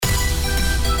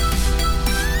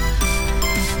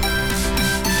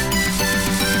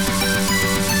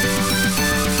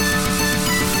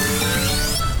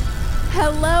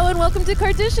and welcome to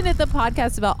Kardashian, the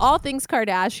podcast about all things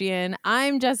Kardashian.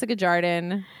 I'm Jessica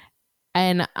Jardin.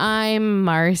 And I'm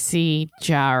Marcy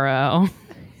Jarrow.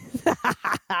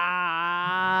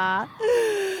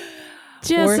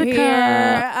 Jessica,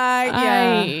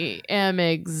 I am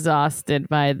exhausted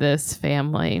by this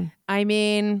family. I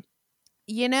mean,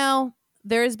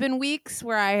 there's been weeks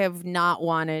where I have not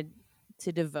wanted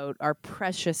to devote our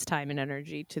precious time and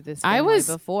energy to this family. I was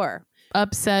before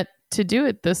upset to do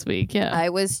it this week. Yeah, I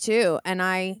was too, and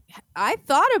I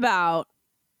thought about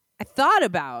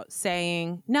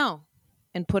saying no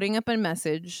and putting up a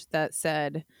message that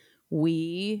said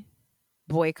we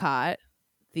boycott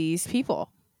these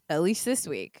people at least this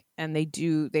week, and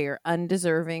they are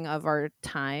undeserving of our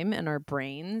time and our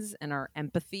brains and our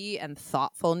empathy and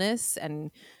thoughtfulness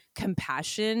and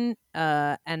compassion,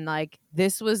 and like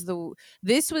this was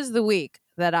the week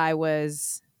that I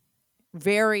was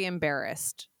very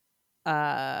embarrassed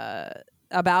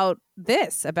about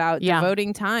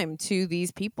devoting time to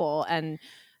these people and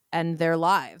their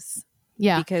lives.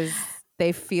 Yeah, because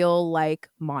they feel like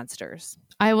monsters.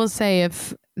 I will say,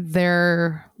 if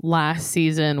their last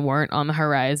season weren't on the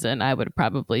horizon, I would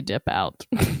probably dip out.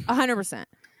 100%.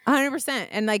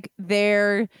 And like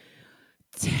they're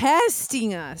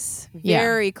testing us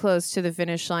very close to the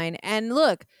finish line. And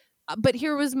look, but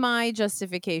here was my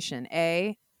justification.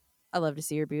 I love to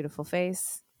see your beautiful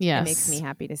face. Yes. It makes me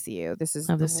happy to see you. This is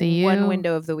one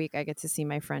window of the week I get to see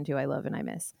my friend who I love and I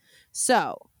miss.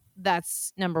 So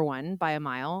that's number one by a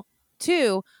mile.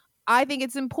 Two, I think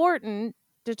it's important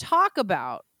to talk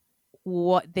about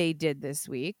what they did this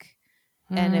week,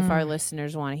 and if our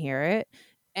listeners want to hear it,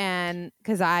 and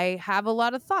because I have a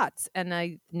lot of thoughts, and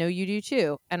I know you do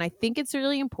too, and I think it's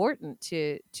really important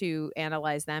to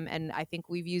analyze them, and I think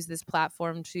we've used this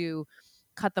platform to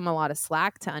cut them a lot of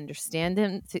slack, to understand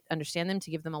them, to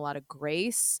give them a lot of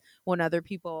grace when other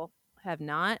people have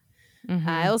not. Mm-hmm.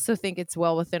 I also think it's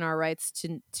well within our rights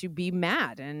to be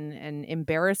mad and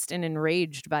embarrassed and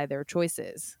enraged by their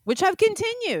choices, which have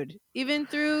continued even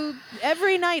through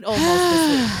every night almost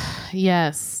this week.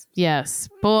 Yes.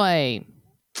 Boy.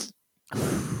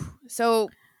 So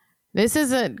this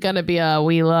isn't going to be a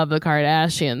We Love the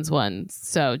Kardashians one.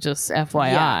 So just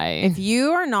FYI. Yeah. If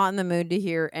you are not in the mood to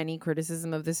hear any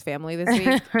criticism of this family this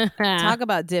week, talk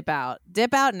about dip out.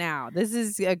 Dip out now. This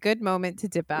is a good moment to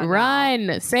dip out. Run.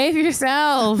 Now. Save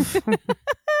yourself.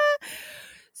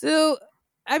 So,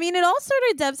 I mean, it all sort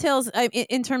of dovetails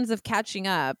in terms of catching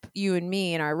up, you and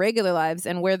me, in our regular lives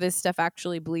and where this stuff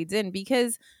actually bleeds in.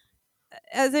 Because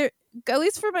at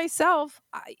least for myself,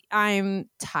 I'm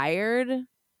tired.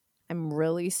 I'm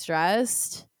really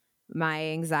stressed. My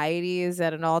anxiety is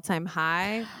at an all-time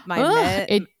high.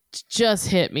 It just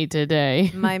hit me today.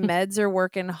 My meds are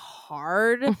working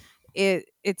hard.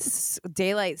 It's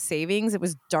daylight savings. It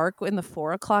was dark in the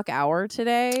 4:00 hour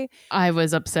today. I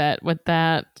was upset with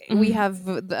that. We have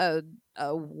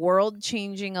a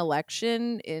world-changing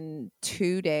election in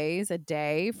 2 days, a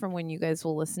day from when you guys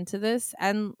will listen to this,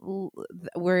 and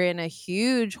we're in a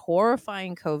huge,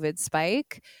 horrifying COVID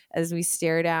spike as we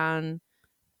stare down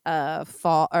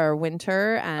fall or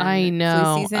winter and I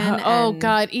know flu season.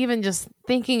 God, even just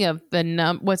thinking of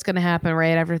what's going to happen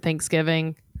right after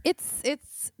Thanksgiving.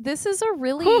 This is a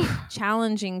really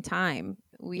challenging time.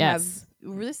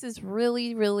 This is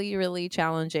really, really, really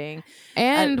challenging.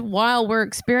 And while we're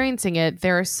experiencing it,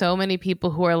 there are so many people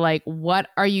who are like, what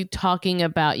are you talking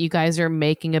about? You guys are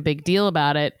making a big deal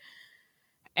about it.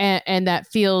 And that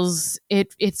feels,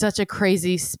 it's such a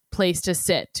crazy place to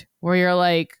sit where you're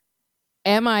like,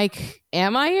 am I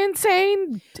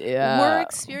insane? We're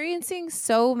experiencing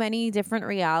so many different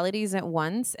realities at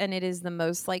once, and it is the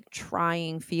most like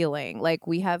trying feeling. Like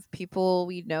we have people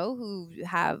we know who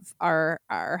are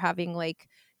having like,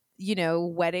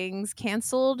 weddings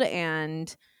canceled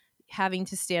and having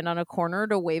to stand on a corner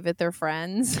to wave at their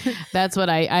friends. That's what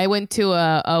I went to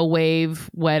a wave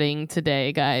wedding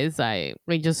today, guys.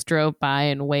 We just drove by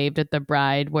and waved at the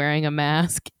bride wearing a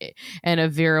mask and a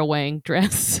Vera Wang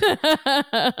dress.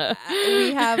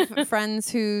 We have friends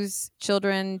whose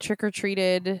children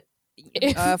trick-or-treated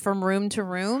from room to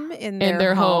room in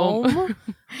their home.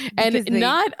 And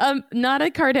not a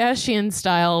Kardashian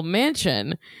style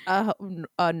mansion, a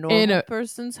normal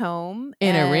person's home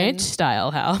in a ranch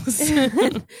style house.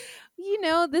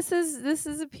 This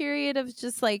is a period of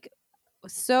just like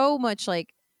so much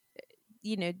like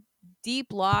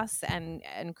deep loss and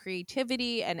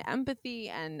creativity and empathy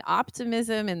and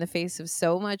optimism in the face of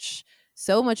so much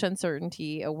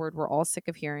uncertainty, a word we're all sick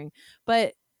of hearing.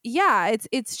 But yeah,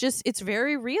 it's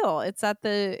very real. It's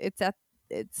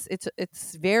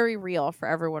very real for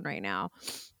everyone right now.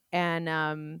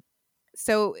 And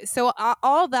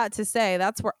all that to say,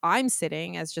 that's where I'm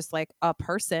sitting as just like a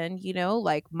person,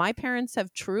 like my parents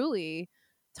have truly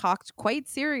talked quite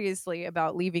seriously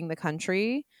about leaving the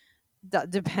country,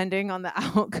 depending on the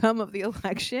outcome of the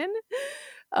election,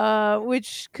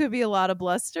 which could be a lot of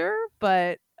bluster,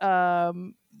 but I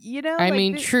like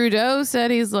mean, Trudeau said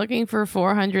he's looking for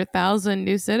 400,000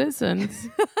 new citizens.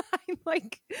 I'm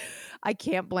like, I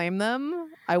can't blame them.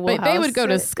 I will. But they would go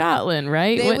to Scotland,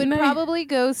 right? They would Wouldn't probably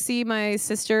go see my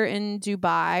sister in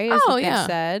Dubai. Is Oh, what yeah. they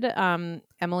said.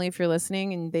 Emily, if you're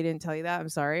listening and they didn't tell you that, I'm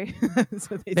sorry. That's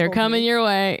what They're told coming me. your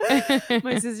way.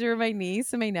 My sister, my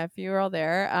niece, and my nephew are all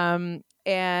there.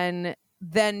 And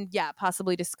then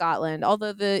possibly to Scotland.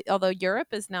 Although Europe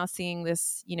is now seeing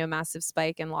this, massive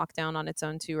spike and lockdown on its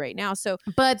own too right now. So,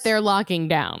 But they're locking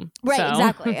down. right, so.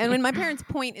 exactly. And when my parents'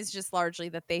 point is just largely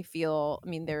that they feel, I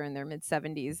mean, they're in their mid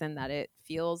 70s, and that it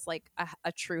feels like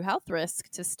a true health risk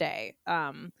to stay.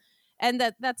 And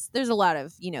there's a lot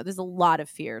of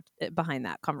fear behind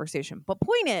that conversation. But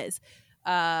point is,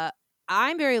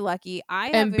 I'm very lucky.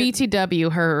 And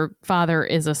BTW, her father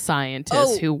is a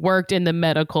scientist who worked in the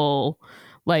medical,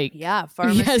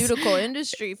 pharmaceutical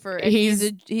industry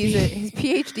his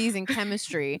PhDs in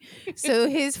chemistry. So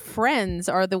his friends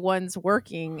are the ones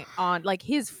working on, like,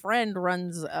 his friend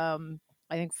runs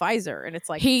I think Pfizer, and it's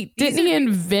like he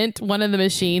invent one of the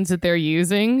machines that they're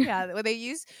using. Yeah, what they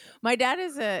use. My dad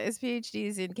is his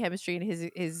PhDs in chemistry,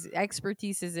 and his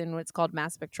expertise is in what's called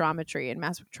mass spectrometry, and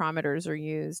mass spectrometers are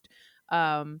used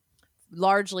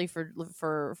largely for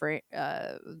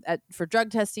drug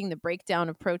testing, the breakdown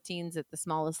of proteins at the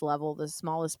smallest level, the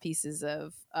smallest pieces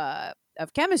of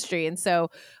chemistry. And so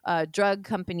drug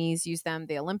companies use them.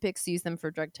 The Olympics use them for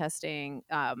drug testing.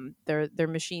 They're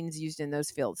machines used in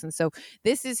those fields. And so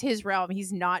this is his realm.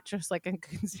 He's not just like a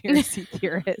conspiracy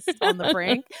theorist on the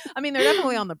brink. I mean, they're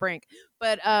definitely on the brink,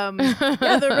 but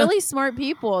they're really smart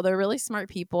people. They're really smart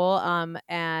people.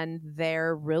 And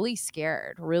they're really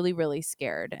scared, really, really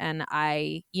scared. And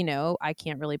I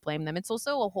can't really blame them. It's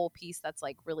also a whole piece that's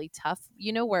like really tough,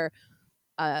 where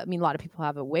I mean, a lot of people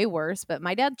have it way worse, but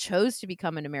my dad chose to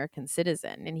become an American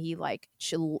citizen, and he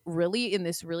really, in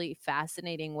this really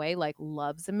fascinating way, like,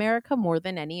 loves America more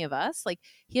than any of us. Like,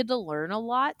 he had to learn a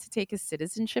lot to take a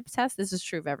citizenship test. This is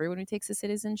true of everyone who takes a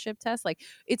citizenship test. Like,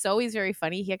 it's always very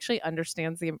funny. He actually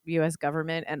understands the U.S.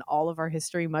 government and all of our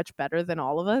history much better than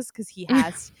all of us, because he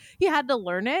had to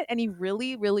learn it, and he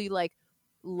really, really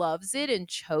loves it and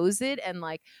chose it, and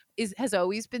has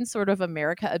always been sort of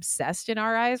America obsessed in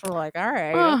our eyes. We're like, all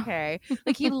right, okay.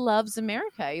 Like, he loves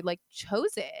America. He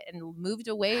chose it and moved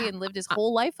away and lived his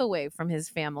whole life away from his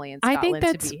family in Scotland. I think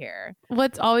that's to be here.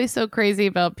 What's always so crazy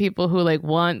about people who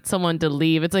want someone to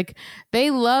leave. It's like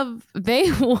they love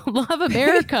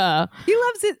America. He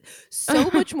loves it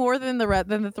so much more than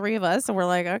the three of us. And we're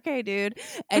like, okay, dude.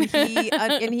 And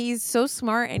he's so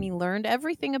smart, and he learned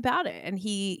everything about it. And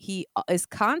he is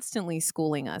constantly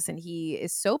schooling us, and he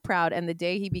is so proud. And the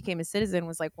day he became a citizen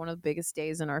was like one of the biggest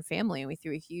days in our family, and we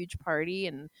threw a huge party.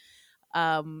 And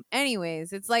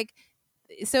anyways, it's like,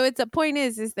 so it's a point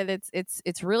is that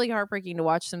it's really heartbreaking to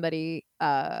watch somebody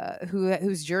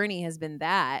whose journey has been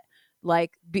that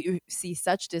see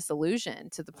such disillusion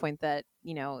to the point that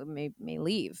may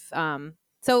leave.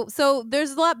 So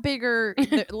there's a lot bigger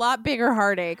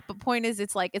heartache, but point is,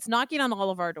 it's knocking on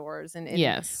all of our doors in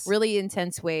yes, really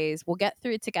intense ways. We'll get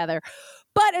through it together.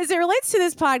 But as it relates to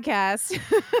this podcast,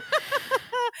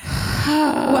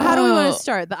 how do we want to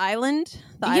start? The island?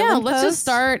 Let's just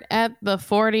start at the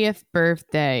 40th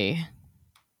birthday.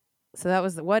 So that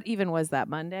was what even was that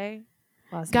Monday?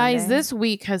 Guys, Monday? This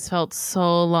week has felt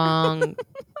so long.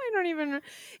 I don't even.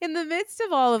 In the midst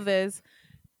of all of this,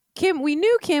 we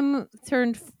knew Kim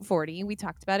turned 40. We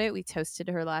talked about it. We toasted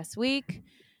her last week.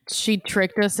 She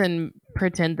tricked us and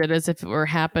pretended as if it were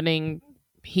happening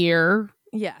here.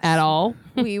 Yes. At all.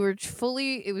 It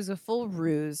was a full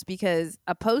ruse, because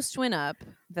a post went up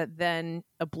that then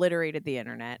obliterated the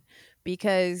internet,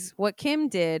 because what Kim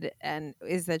did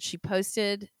is that she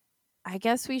posted, I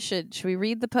guess should we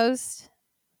read the post?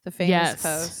 The famous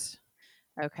post.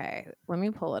 Okay, let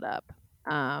me pull it up.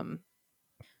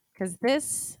 Because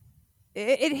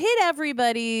it hit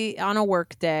everybody on a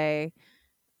work day.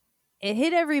 It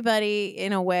hit everybody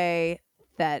in a way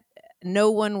that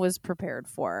no one was prepared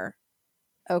for.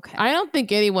 Okay. I don't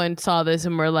think anyone saw this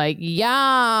and were like,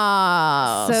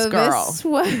 yeah, so girl. It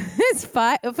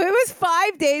was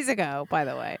 5 days ago, by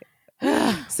the way.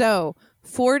 So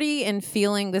 40 and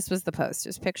feeling, this was the post.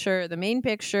 The main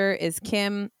picture is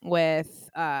Kim with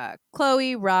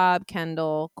Chloe, Rob,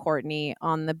 Kendall, Courtney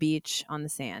on the beach on the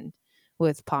sand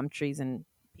with palm trees and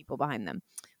people behind them.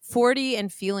 40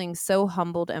 and feeling so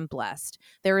humbled and blessed.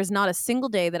 There is not a single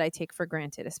day that I take for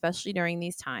granted, especially during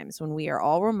these times when we are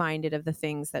all reminded of the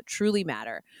things that truly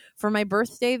matter. For my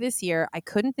birthday this year, I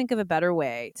couldn't think of a better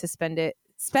way to spend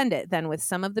it than with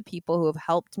some of the people who have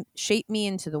helped shape me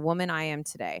into the woman I am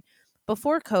today.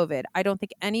 Before COVID, I don't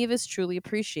think any of us truly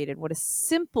appreciated what a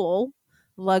simple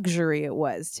luxury it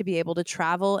was to be able to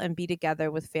travel and be together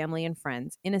with family and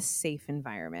friends in a safe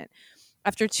environment.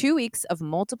 After 2 weeks of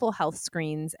multiple health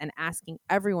screens and asking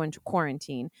everyone to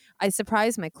quarantine, I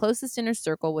surprised my closest inner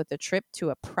circle with a trip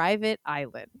to a private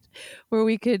island where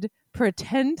we could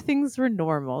pretend things were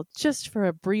normal just for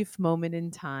a brief moment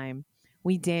in time.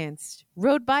 We danced,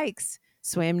 rode bikes,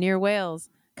 swam near whales,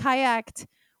 kayaked,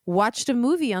 watched a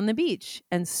movie on the beach,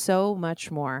 and so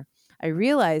much more. I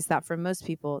realize that for most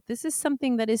people, this is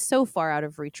something that is so far out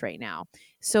of reach right now.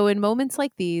 So in moments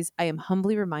like these, I am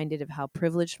humbly reminded of how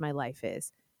privileged my life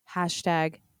is.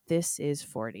 Hashtag this is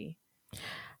 40.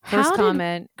 First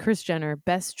comment, Kris Jenner,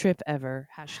 best trip ever.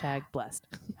 Hashtag blessed.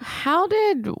 How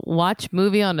did watch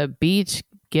movie on a beach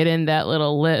get in that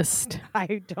little list?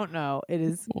 I don't know. It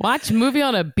is watch movie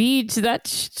on a beach. That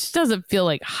just doesn't feel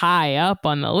like high up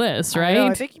on the list, right?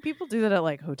 I think people do that at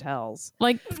like hotels.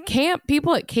 Like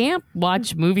people at camp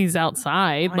watch movies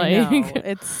outside.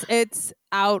 It's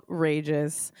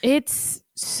outrageous. It's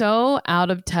so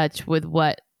out of touch with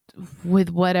what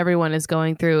everyone is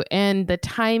going through, and the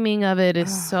timing of it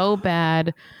is so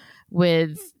bad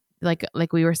with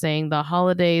like we were saying, the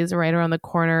holidays right around the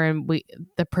corner, and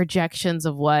the projections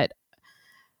of what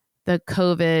the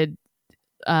COVID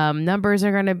numbers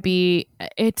are going to be.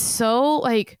 It's so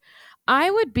like,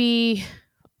 I would be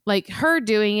like, her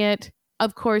doing it,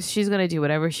 of course she's going to do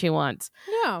whatever she wants.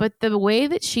 No. But the way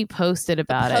that she posted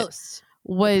about it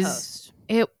was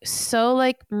it so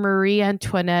like Marie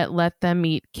Antoinette let them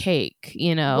eat cake,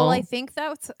 you know? Well, I think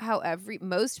that's how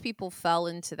most people fell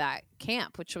into that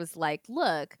camp, which was like,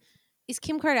 look, is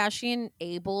Kim Kardashian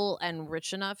able and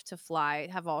rich enough to fly,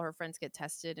 have all her friends get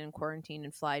tested and quarantine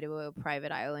and fly to a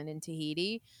private island in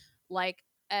Tahiti? Like,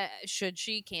 should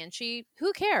she? Can she?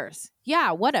 Who cares?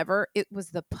 Yeah, whatever. It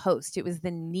was the post. It was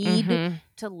the need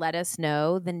to let us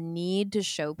know, the need to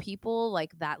show people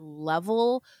like that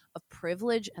level of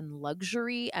privilege and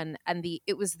luxury, and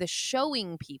it was the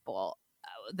showing people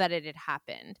that it had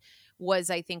happened was,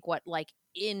 I think, what like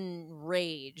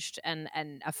enraged and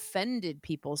offended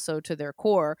people so to their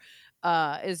core,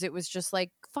 is it was just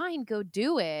like, fine, go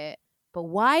do it. But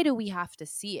why do we have to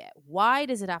see it? Why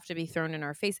does it have to be thrown in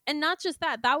our face? And not just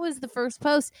that. That was the first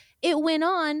post. It went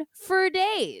on for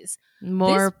days.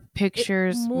 More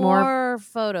pictures. More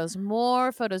photos.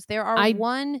 More photos. There are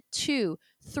 1, 2,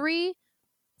 3,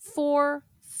 4,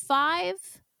 5,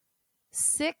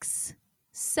 6,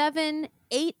 7,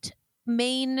 8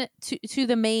 main to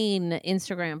the main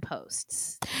Instagram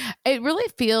posts. It really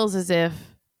feels as if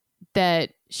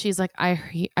that she's like, I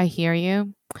hear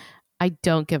you. I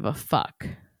don't give a fuck.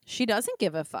 She doesn't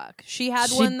give a fuck. She had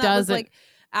one that was like,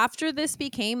 after this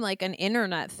became like an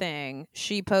internet thing,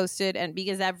 she posted, and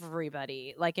because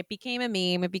everybody, like, it became a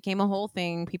meme, it became a whole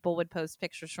thing. People would post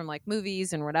pictures from like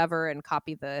movies and whatever and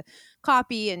copy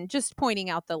and just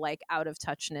pointing out the like out of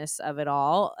touchness of it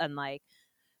all. And like,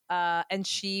 and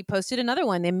she posted another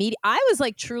one. I was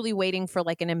like truly waiting for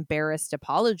like an embarrassed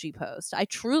apology post. I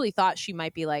truly thought she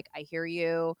might be like, I hear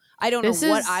you. I don't know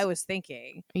what I was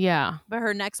thinking. Yeah. But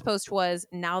her next post was,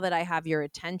 now that I have your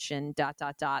attention, ...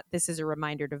 This is a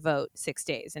reminder to vote 6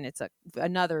 days. And it's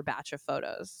another batch of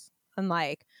photos. And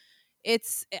like,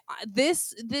 this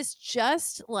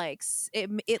just like,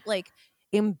 it like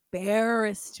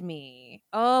embarrassed me.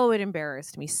 Oh, it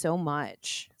embarrassed me so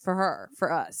much for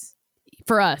us.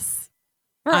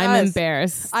 I'm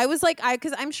embarrassed. I was like,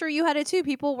 because I'm sure you had it too.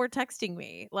 People were texting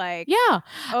me like, yeah,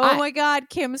 oh my God,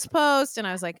 Kim's post. And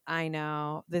I was like, I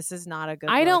know this is not a good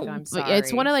look. I'm sorry.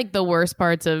 It's one of like the worst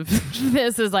parts of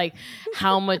this is like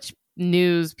how much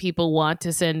news people want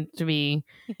to send to me.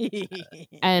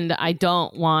 And I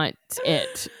don't want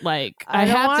it. Like, I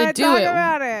have to do it.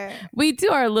 About it. We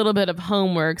do our little bit of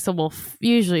homework, so we'll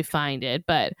usually find it.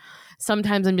 But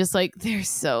sometimes I'm just like, they're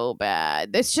so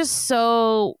bad. It's just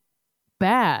so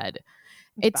bad.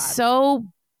 It's so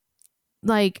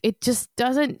like, it just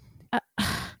doesn't.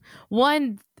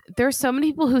 One, there's so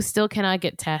many people who still cannot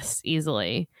get tests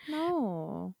easily.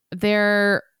 No.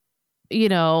 They're, you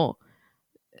know,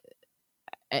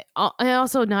 and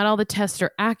also not all the tests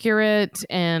are accurate,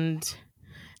 and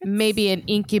maybe an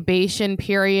incubation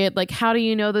period. Like, how do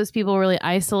you know those people really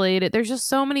isolated? There's just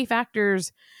so many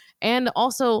factors. And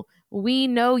also, we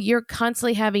know you're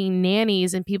constantly having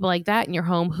nannies and people like that in your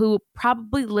home who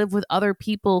probably live with other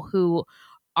people who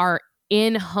are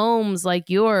in homes like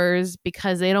yours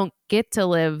because they don't get to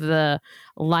live the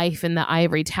life in the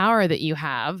ivory tower that you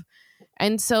have.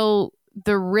 And so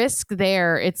the risk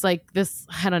there, it's like this,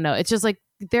 I don't know. It's just like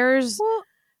there's, Well,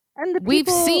 and we've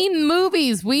seen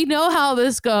movies. We know how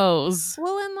this goes.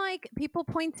 Well, and like people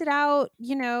pointed out,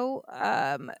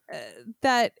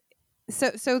 that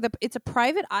it's a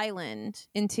private island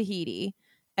in Tahiti,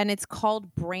 and it's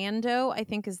called Brando, I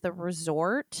think is the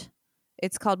resort.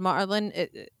 It's called Marlin.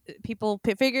 People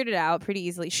figured it out pretty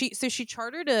easily. She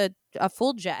chartered a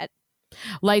full jet,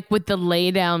 like with the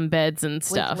lay down beds and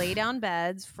stuff. with lay down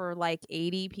beds for like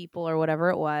 80 people or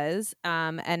whatever it was.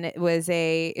 And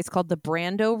it's called the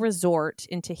Brando Resort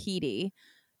in Tahiti.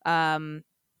 That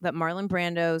Marlon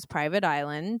Brando's private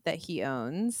island that he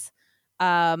owns.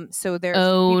 So there's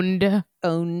owned,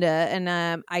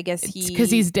 and I guess because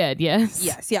he's dead. Yes.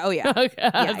 Yeah. Oh yeah. Okay.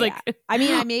 Yeah, I was like, I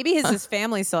mean, maybe his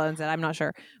family still owns it. I'm not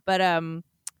sure, but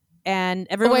and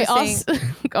everyone was saying,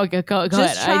 okay, go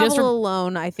just ahead. Travel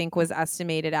alone, I think, was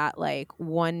estimated at like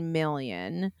 1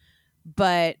 million,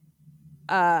 but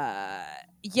yeah,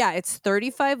 it's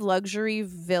 35 luxury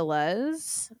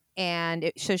villas,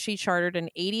 and so she chartered an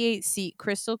 88-seat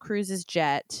Crystal Cruises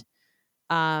jet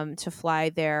to fly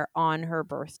there on her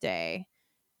birthday.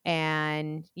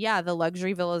 And yeah, the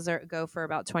luxury villas go for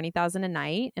about 20,000 a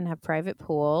night and have private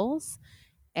pools.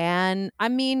 And I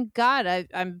mean, God,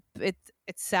 it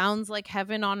sounds like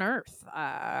heaven on earth.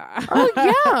 Oh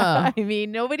yeah. I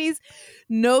mean,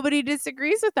 nobody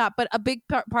disagrees with that. But a big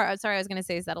part, sorry, I was going to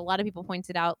say, is that a lot of people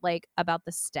pointed out like about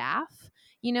the staff.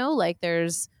 Like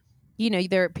there's,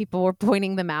 people were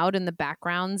pointing them out in the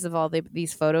backgrounds of all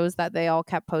these photos that they all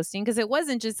kept posting, because it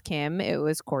wasn't just Kim, it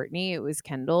was Courtney, it was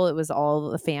Kendall, it was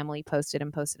all the family posted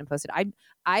and posted and posted.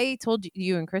 I told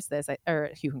you and Chris this,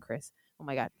 or you and Chris. Oh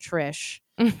my God, Trish.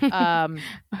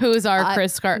 Who's our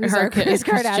Kris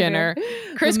Jenner?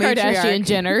 Kris Kardashian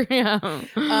Jenner. Yeah.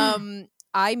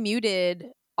 I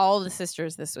muted all the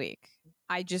sisters this week.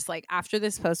 I just like, after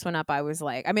this post went up, I was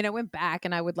like, I mean, I went back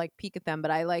and I would like peek at them,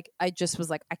 but I just was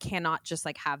like, I cannot just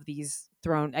like have these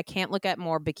thrown. I can't look at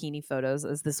more bikini photos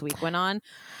as this week went on.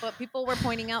 But people were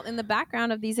pointing out in the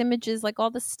background of these images, like all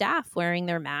the staff wearing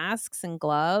their masks and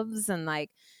gloves, and like,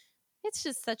 it's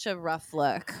just such a rough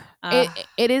look.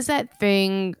 It is that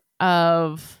thing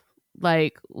of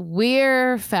like,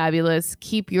 we're fabulous,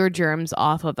 keep your germs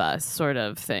off of us sort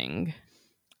of thing.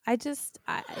 It's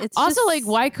also just, like,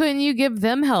 why couldn't you give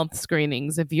them health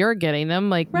screenings if you're getting them?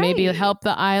 Like, right. Maybe help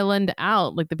the island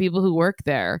out, like the people who work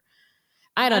there.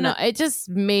 I don't know. It just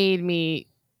made me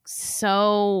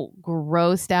so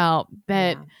grossed out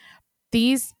that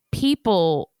these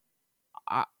people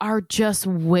are just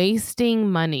wasting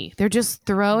money. They're just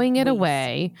throwing it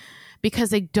away because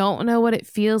they don't know what it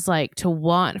feels like to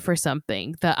want for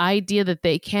something. The idea that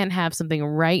they can't have something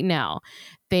right now,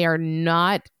 they're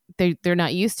not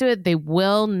used to it. They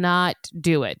will not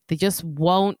do it. They just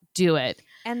won't do it.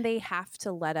 And they have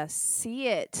to let us see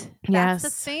it. Yes.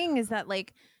 That's the thing, is that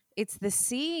like, it's the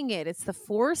seeing it. It's the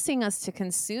forcing us to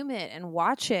consume it and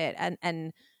watch it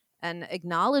and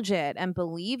acknowledge it and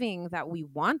believing that we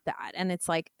want that. And it's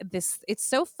like this, it's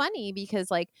so funny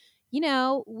because like,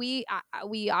 we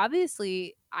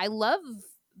obviously, I love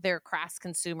their crass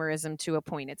consumerism to a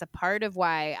point. It's a part of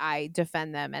why I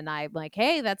defend them, and I'm like,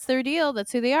 hey, that's their deal,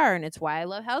 that's who they are, and it's why I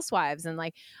love Housewives. And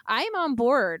like, I'm on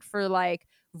board for like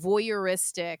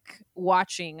voyeuristic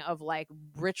watching of like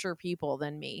richer people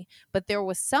than me. But there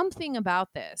was something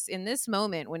about this in this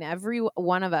moment when every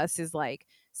one of us is like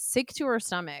sick to our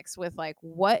stomachs with like,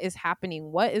 what is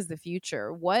happening, what is the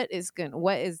future, what is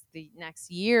the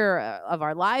next year of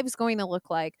our lives going to look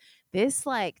like. This,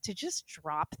 like, to just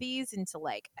drop these into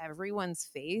like everyone's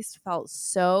face felt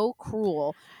so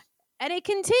cruel. And it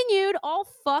continued all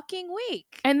fucking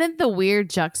week. And then the weird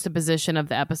juxtaposition of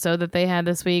the episode that they had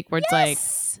this week, where it's like,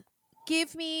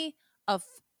 give me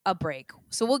a break.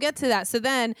 So we'll get to that.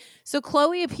 So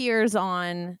Chloe appears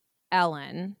on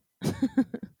Ellen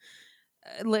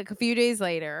like a few days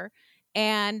later,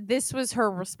 and this was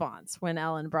her response when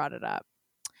Ellen brought it up,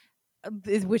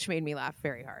 which made me laugh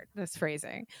very hard. This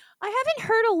phrasing: I haven't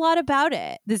heard a lot about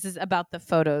it. This is about the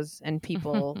photos and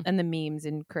people and the memes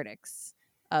and critics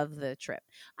of the trip.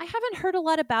 I haven't heard a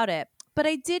lot about it, but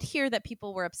I did hear that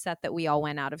people were upset that we all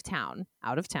went out of town.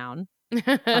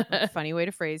 Funny way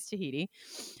to phrase Tahiti.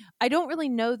 I don't really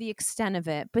know the extent of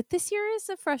it, but this year is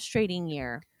a frustrating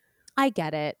year. I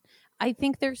get it. I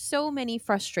think there's so many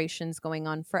frustrations going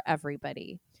on for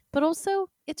everybody. but also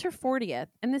it's her 40th.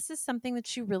 And this is something that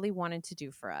she really wanted to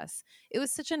do for us. It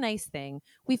was such a nice thing.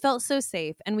 We felt so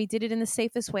safe, and we did it in the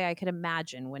safest way I could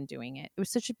imagine when doing it. It was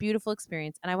such a beautiful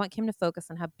experience. And I want Kim to focus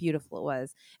on how beautiful it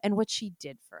was and what she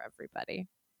did for everybody.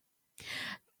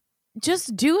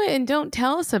 Just do it and don't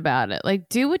tell us about it. Like,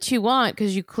 do what you want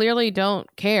because you clearly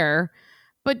don't care,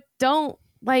 but don't,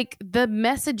 like, the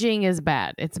messaging is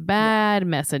bad. It's bad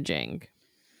messaging.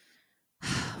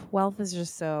 Wealth is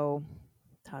just so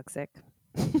toxic.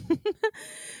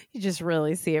 You just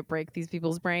really see it break these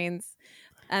people's brains.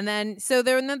 And then, so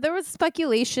there was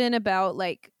speculation about,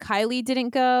 like, Kylie didn't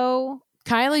go.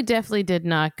 Kylie definitely did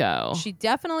not go. She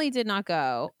definitely did not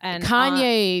go. And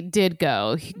Kanye did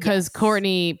go because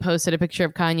Courtney posted a picture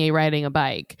of Kanye riding a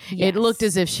bike. Yes. It looked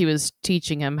as if she was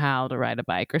teaching him how to ride a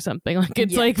bike or something. Like,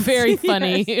 it's like very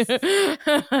funny.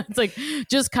 It's like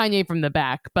just Kanye from the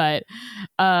back, but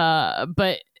so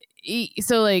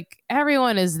like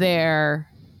everyone is there.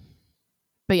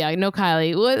 But yeah, no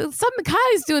Kylie. Well, something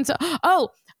Kylie's doing so. Oh,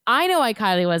 I know why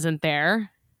Kylie wasn't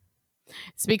there.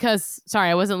 It's because, sorry,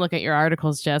 I wasn't looking at your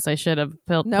articles, Jess. I should have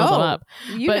pulled them up.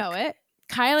 You know it.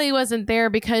 Kylie wasn't there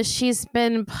because she's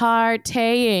been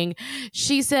partying.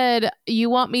 She said, you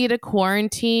want me to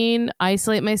quarantine,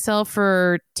 isolate myself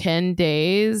for 10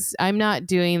 days? I'm not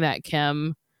doing that,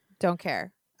 Kim. Don't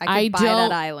care. I could buy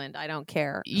that island. I don't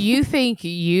care. You think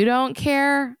you don't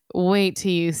care? Wait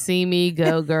till you see me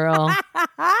go, girl.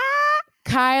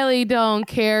 Kylie don't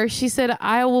care. She said,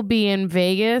 I will be in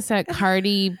Vegas at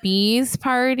Cardi B's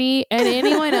party and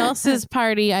anyone else's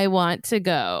party I want to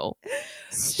go.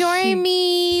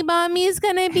 Stormy, mommy's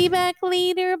gonna be back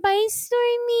later. Bye,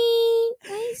 Stormy.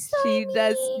 Bye, Stormy. She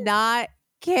does not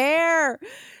care.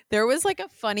 There was like a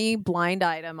funny blind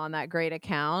item on that great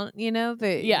account, you know,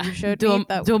 that you showed me.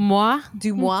 De moi.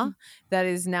 That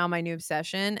is now my new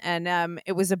obsession. And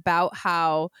it was about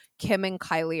how Kim and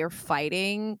Kylie are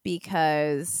fighting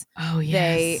because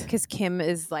because Kim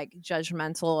is like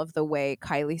judgmental of the way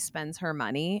Kylie spends her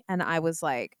money. And I was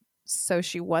like, so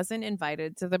she wasn't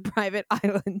invited to the private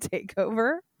island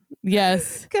takeover?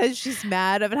 Yes. Because she's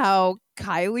mad at how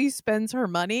Kylie spends her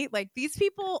money. Like, these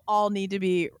people all need to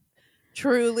be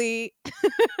truly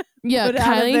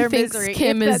Kylie thinks misery.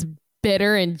 Kim is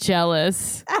bitter and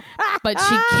jealous, but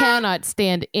she cannot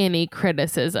stand any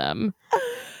criticism.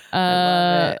 I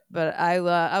love it. But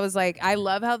I was like, I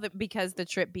love how because the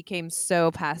trip became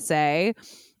so passé,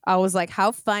 I was like,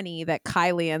 how funny that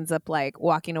Kylie ends up like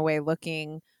walking away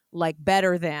looking like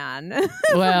better than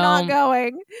for not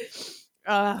going.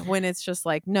 When it's just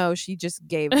like, no, she just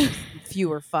gave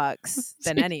fewer fucks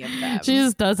than any of them. She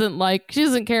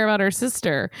doesn't care about her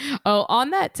sister. Oh, on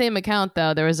that same account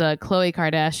though, there was a Khloe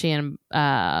Kardashian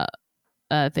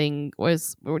thing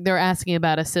they're asking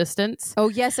about assistants. Oh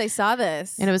yes, I saw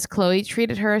this. And it was Khloe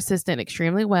treated her assistant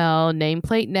extremely well.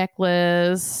 Nameplate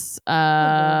necklace,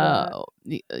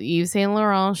 Yves Saint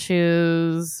Laurent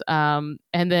shoes, and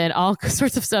then all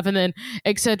sorts of stuff, and then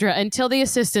etc. Until the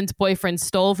assistant's boyfriend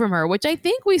stole from her, which I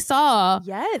think we saw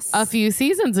a few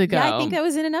seasons ago. Yeah, I think that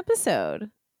was in an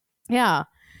episode. Yeah.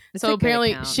 It's so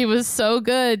apparently she was so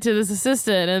good to this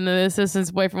assistant, and the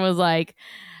assistant's boyfriend was like,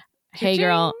 hey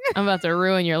girl, I'm about to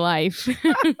ruin your life.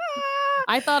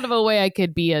 I thought of a way I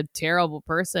could be a terrible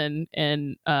person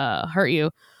and hurt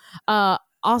you.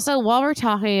 Also, while we're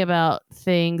talking about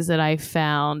things that I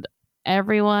found,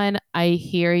 everyone, I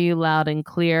hear you loud and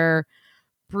clear.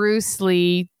 Bruce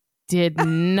Lee did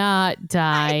not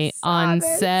die on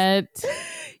set.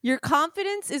 Your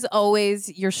confidence is always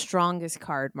your strongest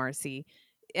card, Marcy.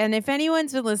 And if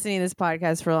anyone's been listening to this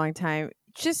podcast for a long time,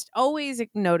 just always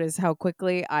notice how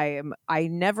quickly I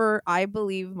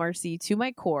believe Marcy to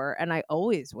my core, and I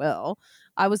always will.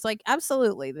 I was like,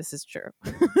 absolutely, this is true.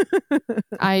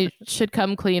 I should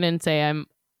come clean and say I'm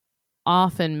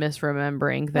often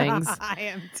misremembering things. I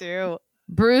am too.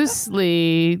 Bruce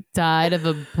Lee died of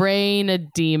a brain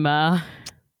edema.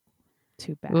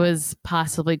 Too bad. It was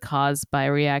possibly caused by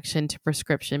a reaction to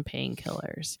prescription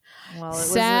painkillers. Well,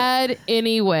 sad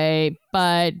anyway,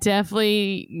 but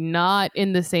definitely not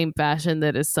in the same fashion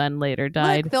that his son later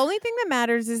died. Look, the only thing that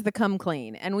matters is the come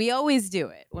clean, and we always do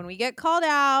it. When we get called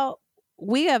out,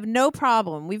 we have no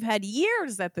problem. We've had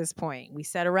years at this point. We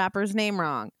said a rapper's name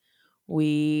wrong.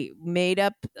 We made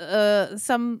up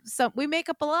we make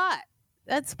up a lot.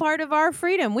 That's part of our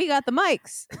freedom. We got the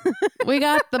mics. We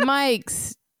got the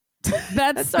mics.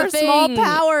 That's our thing. Small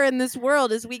power in this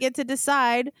world is we get to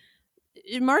decide.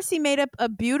 Marcy made up a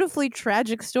beautifully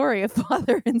tragic story of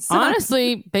father and son.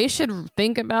 Honestly, they should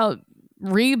think about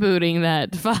rebooting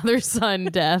that father-son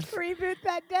death. Reboot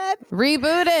that death.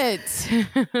 Reboot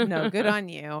it. No, good on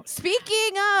you.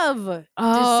 Speaking of deceased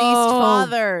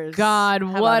fathers. God,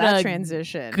 how what about that a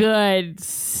transition. good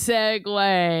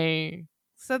segue.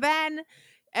 So then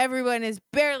everyone has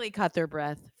barely caught their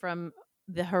breath from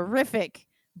the horrific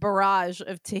barrage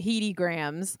of Tahiti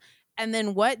grams. And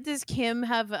then what does Kim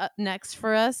have up next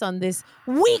for us on this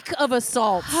week of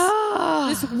assaults?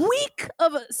 This week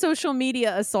of social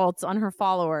media assaults on her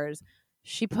followers.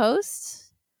 She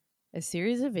posts a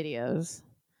series of videos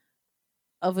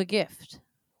of a gift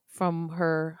from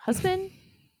her husband,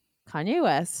 Kanye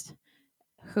West,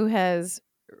 who has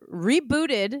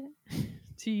rebooted,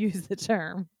 to use the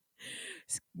term,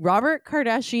 Robert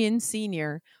Kardashian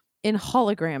Sr. in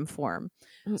hologram form.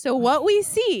 So what we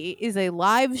see is a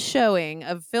live showing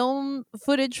of film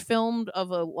footage filmed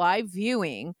of a live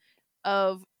viewing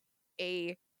of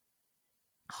a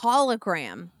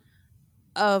hologram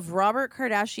of Robert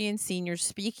Kardashian Sr.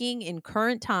 speaking in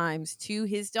current times to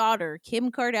his daughter,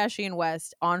 Kim Kardashian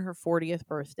West, on her 40th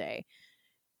birthday.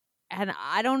 And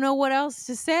I don't know what else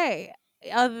to say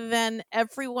other than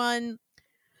everyone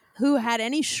who had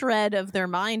any shred of their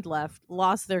mind left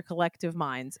lost their collective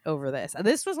minds over this.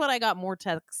 This was what I got more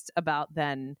text about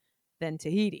than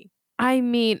Tahiti. I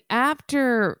mean,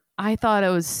 after I thought it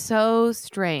was so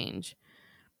strange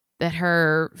that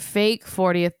her fake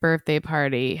 40th birthday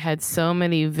party had so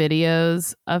many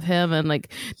videos of him and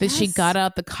like that she got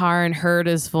out the car and heard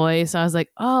his voice. I was like,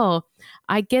 oh,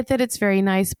 I get that it's very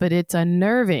nice, but it's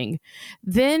unnerving.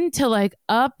 Then to like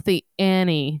up the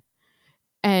ante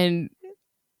and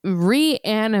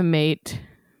reanimate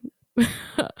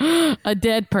a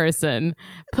dead person,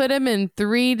 put him in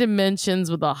 3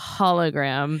 dimensions with a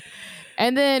hologram,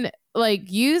 and then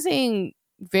like using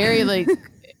very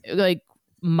like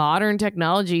modern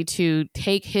technology to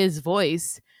take his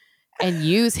voice and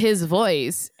use his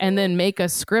voice and then make a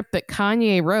script that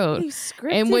Kanye wrote,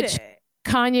 in which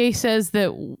Kanye says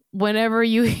that whenever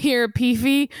you hear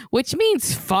peefee, which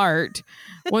means fart,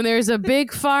 when there's a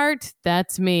big fart,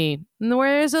 that's me. And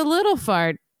where there's a little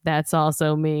fart, that's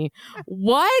also me.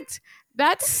 What?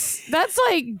 That's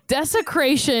like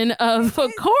desecration of a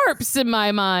corpse in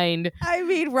my mind. I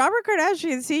mean, Robert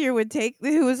Kardashian Sr.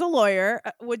 who is a lawyer,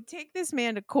 would take this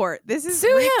man to court.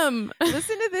 Sue him.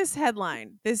 Listen to this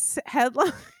headline. This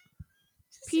headline.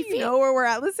 So you know where we're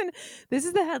at. Listen, this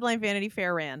is the headline Vanity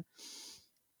Fair ran.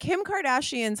 Kim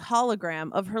Kardashian's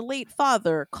hologram of her late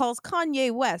father calls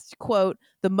Kanye West, quote,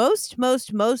 the most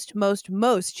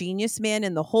genius man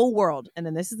in the whole world. And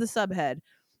then this is the subhead.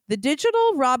 The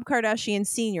digital Rob Kardashian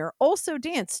Sr. also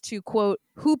danced to, quote,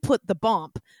 who put the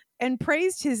bump, and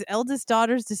praised his eldest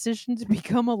daughter's decision to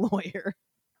become a lawyer.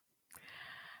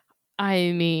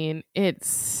 I mean,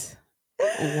 it's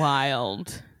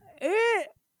wild. It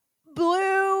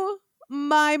blew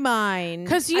my mind.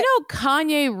 Because,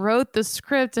 Kanye wrote the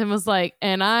script and was like,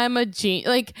 and I'm a genius.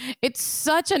 Like, it's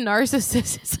such a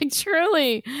narcissist. It's like,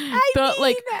 truly.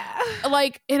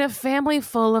 Like in a family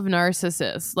full of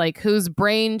narcissists, like whose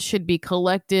brain should be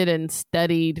collected and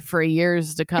studied for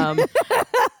years to come. The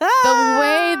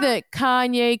way that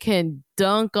Kanye can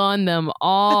dunk on them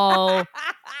all.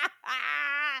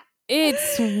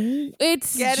 It's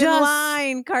get just, in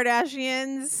line,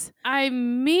 Kardashians. I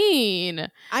mean,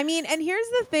 and here's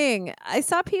the thing. I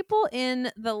saw people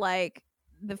in the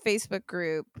Facebook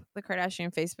group, the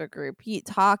Kardashian Facebook group,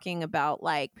 talking about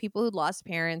like people who lost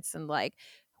parents and like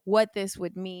what this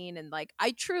would mean. And like,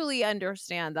 I truly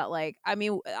understand that. Like, I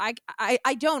mean,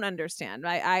 I don't understand.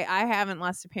 I haven't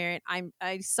lost a parent.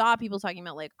 I saw people talking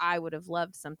about like, I would have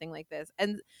loved something like this.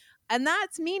 And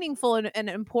that's meaningful and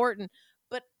important.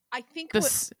 I think the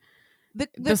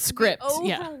script,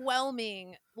 the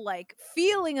overwhelming like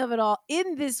feeling of it all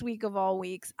in this week of all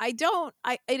weeks. It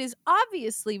is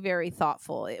obviously very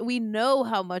thoughtful. We know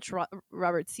how much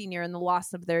Robert Sr. and the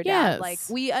loss of their dad. Like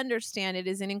we understand it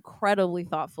is an incredibly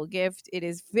thoughtful gift. It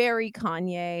is very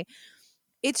Kanye.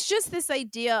 It's just this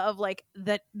idea of like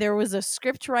that there was a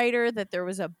script writer, that there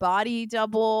was a body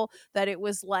double, that it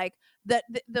was like that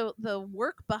the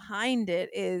work behind it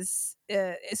is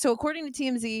so according to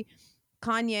TMZ,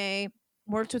 Kanye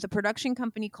worked with a production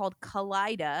company called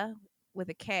Kaleida with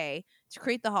a K to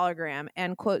create the hologram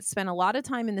and, quote, spent a lot of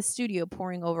time in the studio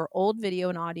poring over old video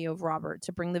and audio of Robert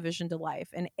to bring the vision to life.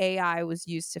 And AI was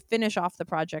used to finish off the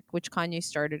project, which Kanye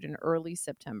started in early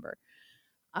September.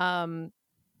 And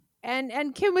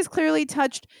Kim was clearly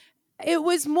touched. It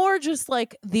was more just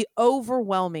like the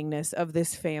overwhelmingness of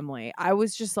this family. I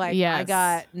was just like, I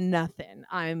got nothing.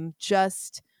 I'm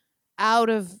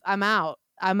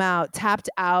out, tapped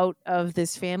out of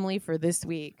this family for this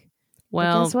week.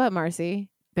 Well, but guess what, Marcy?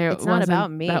 It's not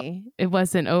about me. It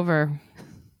wasn't over.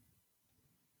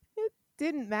 It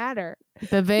didn't matter.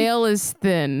 The veil is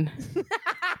thin.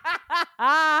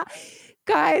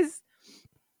 Guys.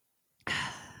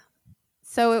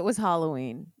 So it was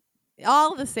Halloween.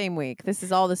 All the same week. This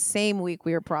is all the same week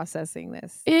we were processing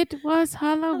this. It was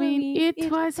Halloween.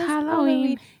 It was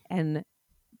Halloween. And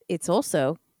it's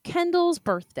also Kendall's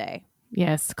birthday.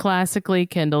 Yes, classically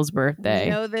Kendall's birthday.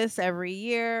 We know this every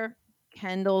year.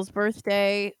 Kendall's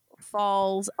birthday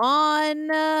falls on,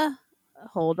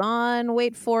 hold on,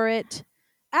 wait for it.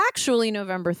 Actually,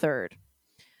 November 3rd.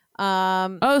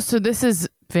 So this is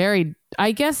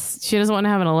I guess she doesn't want to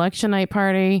have an election night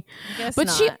party. But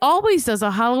she always does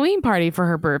a Halloween party for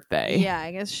her birthday. Yeah,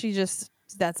 I guess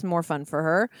that's more fun for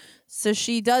her. So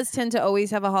she does tend to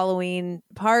always have a Halloween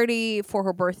party for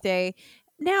her birthday.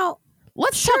 Now,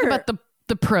 let's talk about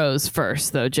the pros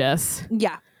first, though, Jess.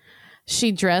 Yeah.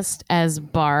 She dressed as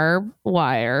Barb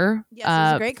Wire. Yes, it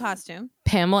was a great costume.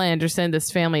 Pamela Anderson.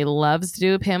 This family loves to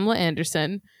do a Pamela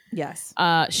Anderson. Yes.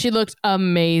 She looked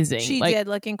amazing. She did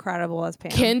look incredible as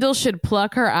Pam. Kendall should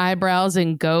pluck her eyebrows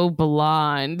and go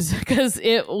blonde because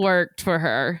it worked for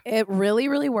her. It really,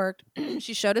 really worked.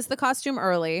 She showed us the costume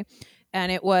early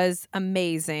and it was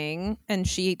amazing. And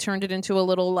she turned it into a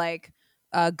little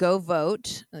go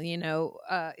vote, in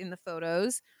the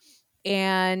photos.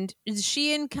 And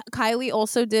she and Kylie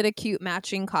also did a cute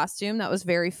matching costume that was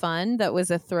very fun. That was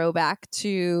a throwback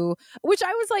to, which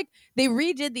I was like, they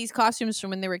redid these costumes from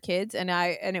when they were kids, and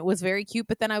it was very cute.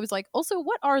 But then I was like, also,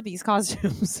 what are these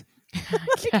costumes?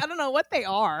 I don't know what they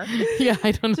are. Yeah,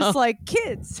 I don't know. Just like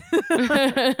kids,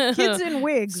 kids in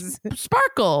wigs,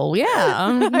 sparkle.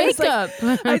 Yeah, makeup.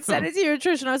 I said it to your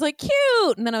Trish, and I was like,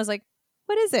 cute. And then I was like,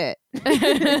 what is it?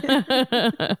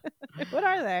 What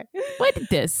are they? What is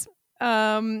this?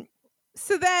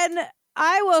 So then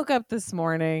I woke up this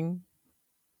morning.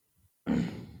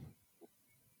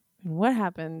 What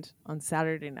happened on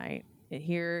Saturday night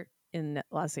here in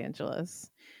Los Angeles?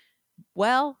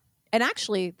 Well, and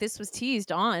actually this was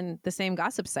teased on the same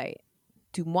gossip site,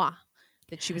 Du Moi,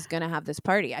 that she was going to have this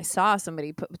party. I saw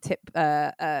somebody put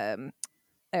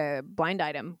blind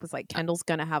item was like Kendall's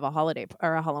gonna have a holiday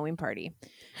or a Halloween party,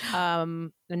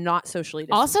 not socially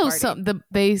distant also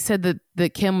they said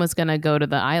that Kim was gonna go to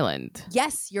the island.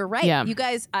 Yes, you're right. Yeah. You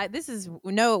guys,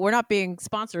 we're not being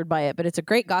sponsored by it, but it's a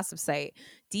great gossip site.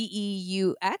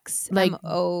 DEUX, like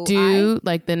MOI. do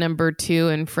like the number 2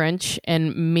 in French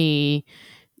and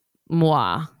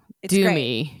moi. It's do great.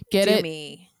 me get do it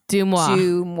me Du Moi.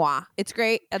 Du Moi. It's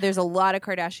great. There's a lot of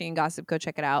Kardashian gossip. Go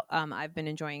check it out. I've been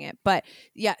enjoying it. But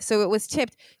yeah, so it was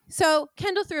tipped. So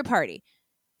Kendall threw a party.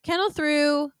 While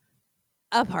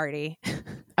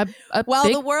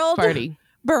the world party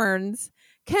burns,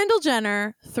 Kendall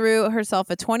Jenner threw herself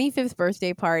a 25th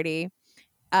birthday party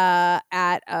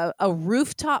at a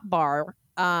rooftop bar.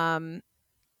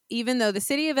 Even though the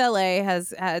city of LA had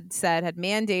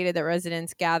mandated that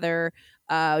residents gather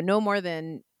no more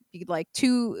than like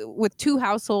two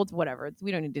households, whatever.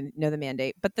 We don't need to know the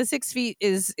mandate, but the 6 feet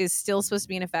is still supposed to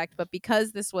be in effect. But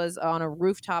because this was on a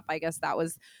rooftop, I guess that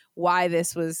was why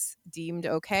this was deemed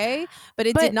okay. But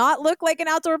it did not look like an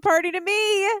outdoor party to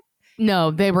me. No,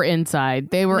 they were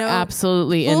inside. They were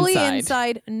absolutely fully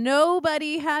inside.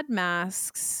 Nobody had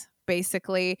masks.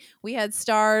 Basically, we had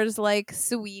stars like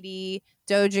Saweetie,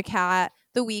 Doja Cat,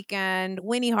 The Weeknd,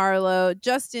 Winnie Harlow,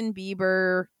 Justin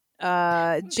Bieber,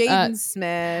 Jaden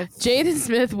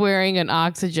Smith wearing an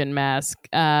oxygen mask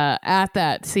at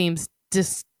that seems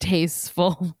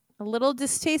distasteful. A little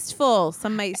distasteful,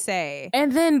 some might say.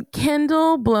 And then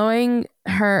Kendall blowing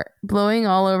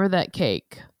all over that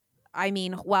cake. I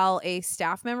mean, while a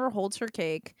staff member holds her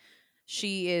cake,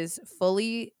 she is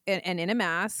fully and in a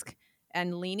mask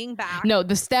and leaning back. No,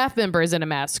 the staff member is in a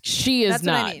mask. She is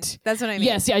not. That's what I mean.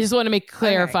 Yes, I just want to make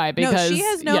clarify because she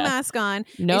has no mask on.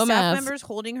 No staff member's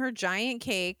holding her giant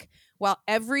cake while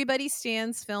everybody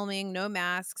stands filming, no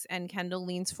masks, and Kendall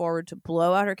leans forward to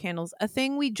blow out her candles. A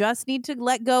thing we just need to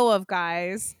let go of,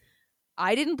 guys.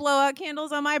 I didn't blow out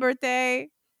candles on my birthday.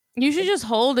 You should just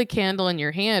hold a candle in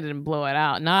your hand and blow it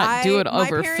out, not do it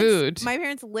over food. My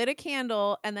parents lit a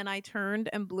candle and then I turned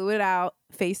and blew it out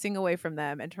facing away from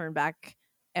them and turned back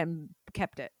and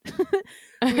kept it.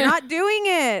 We're not doing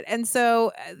it. And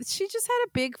so she just had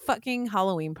a big fucking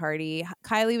Halloween party.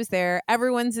 Kylie was there.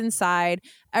 Everyone's inside.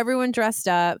 Everyone dressed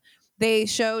up.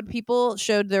 People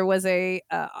showed there was a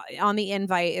on the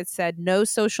invite, it said no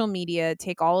social media,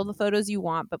 take all of the photos you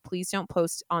want, but please don't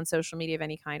post on social media of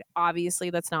any kind. Obviously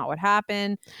that's not what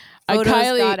happened.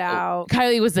 Photos got out.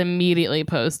 Kylie was immediately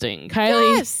posting.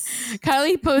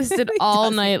 Kylie posted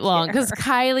all night long because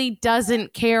Kylie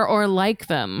doesn't care or like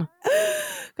them.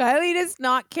 Kylie does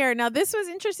not care. Now, this was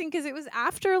interesting because it was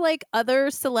after like other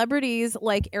celebrities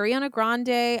like Ariana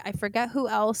Grande, I forget who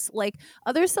else, like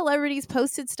other celebrities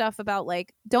posted stuff about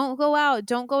like, don't go out,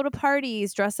 don't go to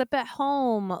parties, dress up at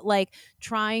home, like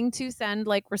trying to send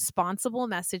like responsible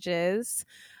messages.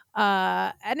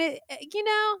 And it,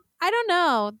 I don't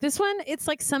know. This one, it's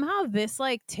like somehow this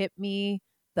like tipped me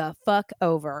the fuck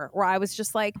over, where I was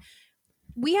just like,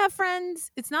 we have friends.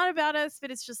 It's not about us,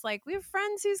 but it's just like we have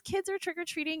friends whose kids are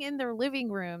trick-or-treating in their living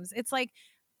rooms. It's like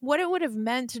what it would have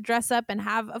meant to dress up and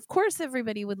have, of course,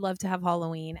 everybody would love to have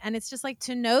Halloween. And it's just like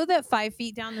to know that 5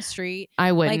 feet down the street,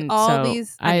 I wouldn't. Like all so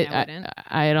these, I wouldn't.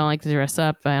 I don't like to dress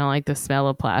up. I don't like the smell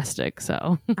of plastic.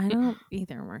 So I don't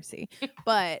either, Marcy.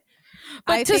 But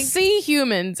to see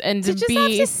humans and to just be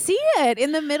have to see it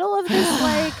in the middle of this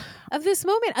like of this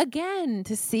moment again,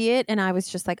 to see it, and I was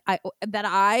just like,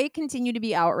 I continue to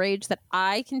be outraged, that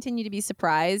I continue to be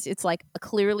surprised. It's like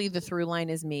clearly the through line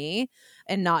is me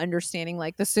and not understanding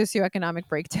like the socioeconomic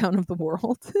breakdown of the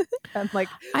world and like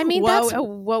that's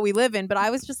what we live in. But I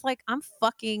was just like, I'm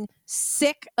fucking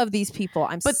sick of these people.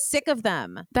 I'm sick of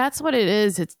them. That's what it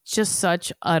is. It's just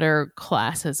such utter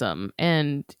classism,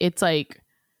 and it's like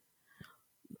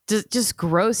just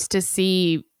gross to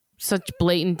see such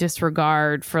blatant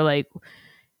disregard for like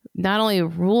not only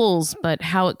rules but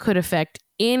how it could affect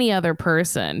any other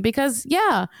person. Because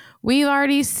we've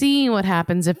already seen what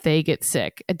happens if they get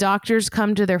sick. Doctors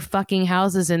come to their fucking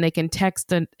houses and they can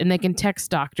text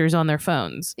doctors on their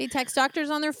phones. They text doctors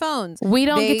on their phones. We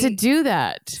don't get to do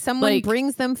that. Someone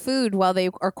brings them food while they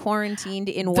are quarantined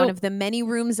in one of the many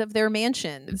rooms of their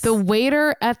mansions. The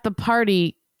waiter at the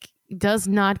party does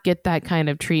not get that kind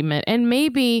of treatment, and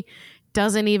maybe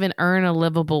doesn't even earn a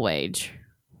livable wage.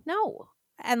 No.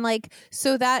 And like,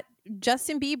 so that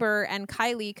Justin Bieber and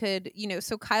Kylie could,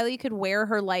 so Kylie could wear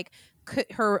her like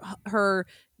her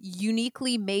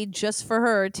uniquely made just for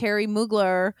her Terry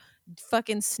Mugler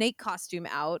fucking snake costume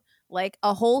out. Like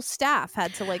a whole staff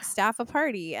had to like staff a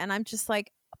party, and I'm just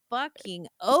like fucking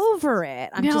over it.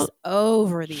 I'm just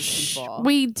over these people.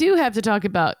 We do have to talk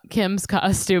about Kim's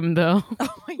costume though.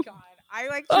 Oh my god. I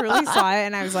like truly saw it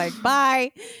and I was like,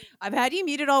 bye. I've had you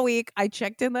muted all week. I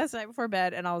checked in last night before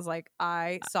bed and I was like,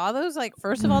 I saw those, like,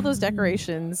 first of all, those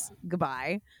decorations.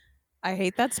 Goodbye. I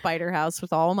hate that spider house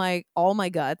with all my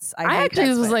guts. I actually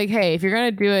was like, hey, if you're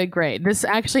gonna do it, great. This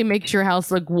actually makes your house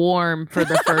look warm for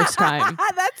the first time.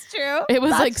 That's true. It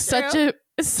was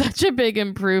such a big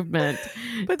improvement.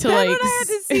 But then when I had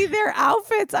to see their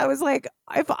outfits, I was like,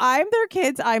 if I'm their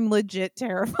kids, I'm legit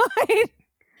terrified. What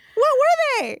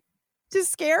were they? Just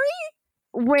scary?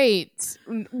 Wait.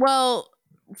 Well,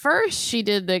 first she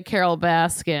did the Carole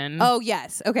Baskin. Oh,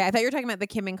 yes. Okay. I thought you were talking about the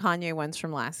Kim and Kanye ones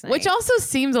from last night. Which also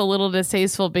seems a little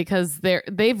distasteful because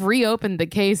they've reopened the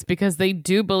case because they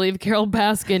do believe Carole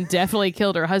Baskin definitely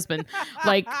killed her husband.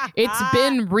 Like, it's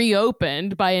been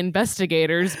reopened by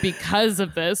investigators because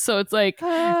of this. So it's like,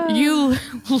 I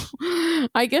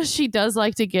guess she does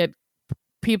like to get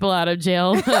people out of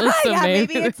jail. So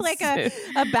maybe it's like a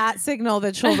bat signal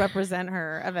that she'll represent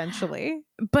her eventually.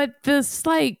 But this,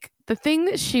 like, the thing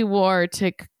that she wore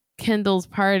to Kendall's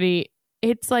party,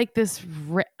 it's like this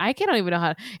I can't even know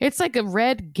how it's like a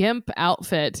red gimp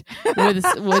outfit with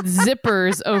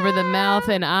zippers over the mouth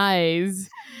and eyes.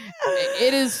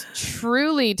 It is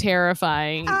truly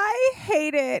terrifying. I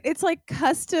hate it. It's like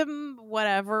custom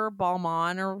whatever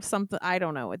Balmain or something. I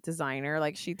don't know what designer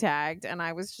like she tagged, and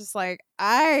I was just like,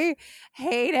 I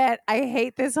hate it. I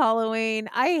hate this Halloween.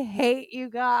 I hate you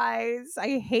guys.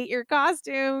 I hate your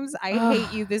costumes. I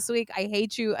hate you this week. I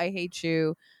hate you. I hate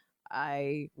you.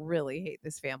 I really hate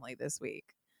this family this week.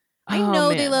 I know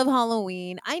they love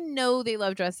Halloween. I know they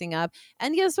love dressing up.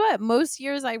 And guess what? Most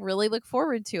years I really look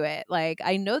forward to it. Like,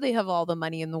 I know they have all the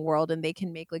money in the world and they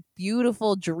can make like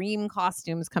beautiful dream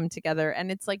costumes come together. And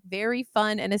it's like very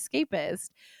fun and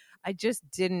escapist. I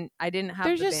didn't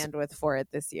have the bandwidth for it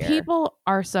this year. People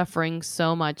are suffering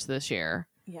so much this year.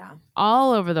 Yeah.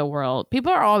 All over the world.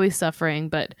 People are always suffering,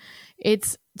 but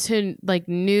it's to like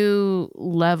new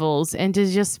levels and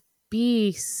to just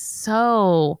be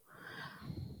so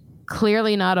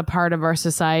clearly not a part of our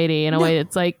society in a way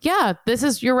that's like,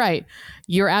 you're right.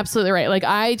 You're absolutely right. Like,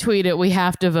 I tweeted, we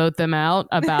have to vote them out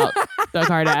about the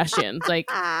Kardashians. Like,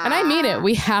 and I mean it.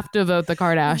 We have to vote the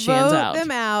Kardashians Vote out.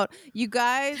 them out. You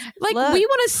guys, Like, look, we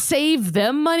want to save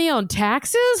them money on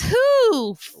taxes?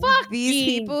 Who? Fuck these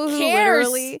people who cares?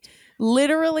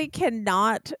 literally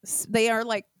cannot. They are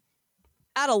like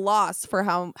at a loss for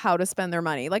how to spend their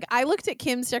money. Like, I looked at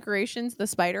Kim's decorations, the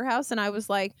spider house, and I was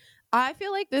like, I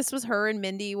feel like this was her and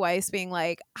Mindy Weiss being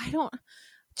like,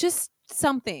 just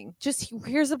something. Just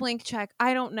here's a blank check.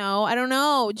 I don't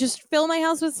know. Just fill my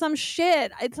house with some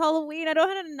shit. It's Halloween. I don't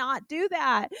know how to not do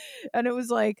that. And it was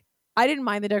like, I didn't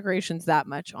mind the decorations that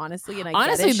much, honestly. And I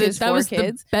honestly, get it. that was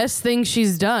kids. The best thing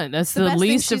she's done. That's the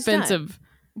least offensive.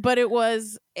 But it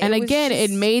was.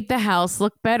 It made the house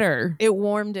look better. It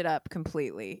warmed it up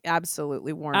completely.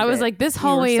 Absolutely warmed it. I was like, this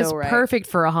hallway is perfect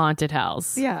for a haunted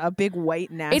house. Yeah, a big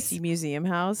white nasty museum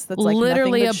house that's like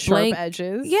literally nothing but a blank sharp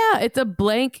edges. Yeah, it's a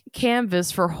blank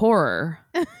canvas for horror.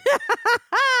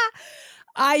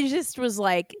 I just was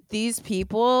like, these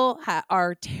people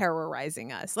are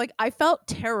terrorizing us. Like, I felt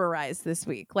terrorized this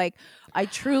week. Like, I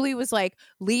truly was like,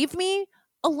 leave me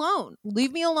alone.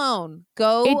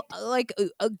 Go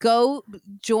go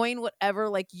join whatever.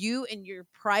 Like, you and your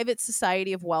private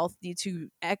society of wealth need to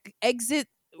exit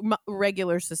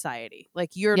regular society. Like,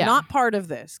 you're not part of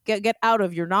this. Get out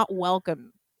of. You're not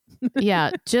welcome.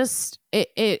 Yeah, just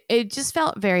it just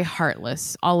felt very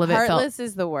heartless. All of it heartless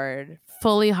is the word.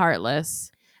 Fully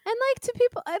heartless. And like, to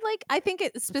people, I think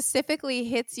it specifically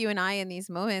hits you and I in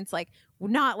these moments, like,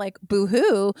 not like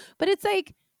boo-hoo, but it's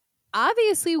like,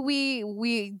 obviously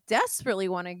we desperately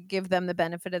want to give them the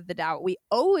benefit of the doubt.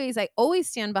 I always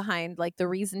stand behind like the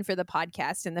reason for the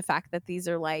podcast and the fact that these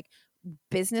are like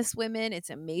business women.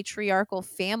 It's a matriarchal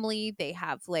family. They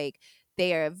have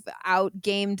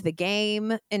outgamed the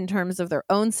game in terms of their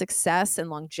own success and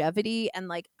longevity. And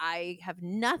like, I have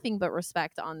nothing but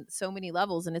respect on so many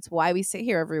levels. And it's why we sit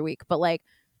here every week. But like,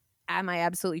 am I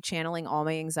absolutely channeling all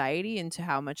my anxiety into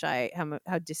how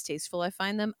distasteful I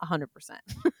find them? 100%.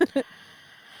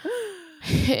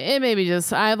 It may be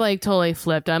just, I've like totally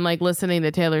flipped. I'm like listening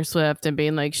to Taylor Swift and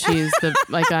being like, she's the,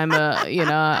 like, I'm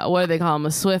a, what do they call them?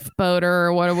 A Swift boater,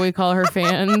 or what do we call her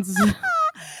fans?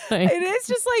 Like, it is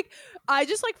just like, I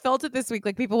just like felt it this week.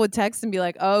 Like, people would text and be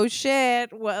like, "Oh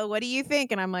shit, what do you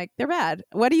think?" And I'm like, "They're bad.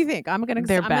 What do you think? I'm gonna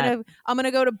go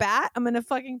to bat. I'm gonna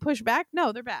fucking push back.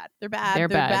 No, they're bad. They're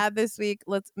bad this week.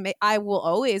 I will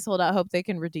always hold out hope they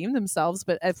can redeem themselves.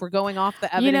 But if we're going off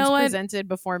the evidence presented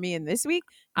before me in this week,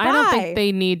 I don't think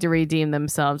they need to redeem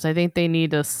themselves. I think they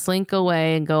need to slink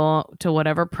away and go to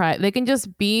whatever price. They can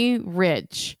just be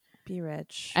rich. Be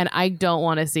rich. And I don't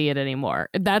want to see it anymore.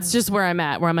 That's just where I'm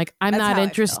at, where I'm like, I'm not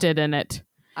interested in it.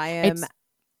 I am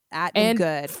at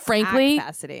good. Frankly,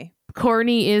 capacity.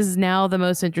 Courtney is now the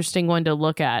most interesting one to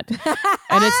look at.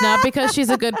 And it's not because she's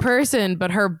a good person,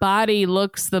 but her body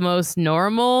looks the most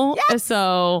normal. Yes!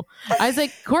 So I was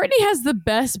like, Courtney has the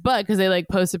best butt, because they like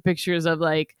posted pictures of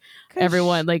like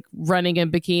everyone like running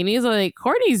in bikinis. I'm like,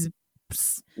 Courtney's,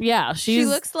 she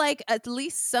looks like at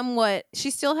least somewhat.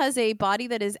 She still has a body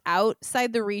that is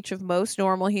outside the reach of most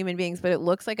normal human beings, but it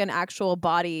looks like an actual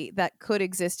body that could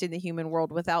exist in the human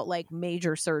world without like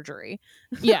major surgery.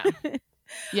 Yeah.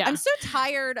 I'm so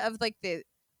tired of like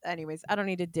anyways, I don't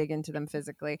need to dig into them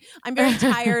physically. I'm very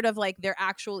tired of like their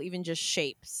actual even just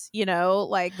shapes,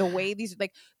 like the way these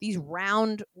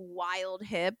round wild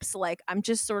hips. Like, I'm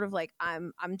just sort of like, I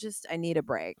need a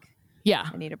break. Yeah.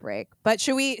 I need a break. But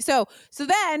should we? So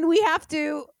then we have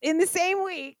to, in the same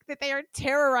week that they are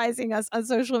terrorizing us on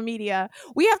social media,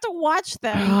 we have to watch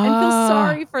them and feel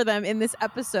sorry for them in this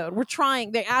episode. We're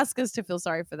trying. They ask us to feel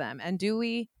sorry for them. And do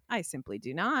we? I simply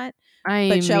do not.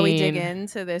 But shall we dig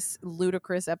into this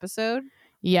ludicrous episode?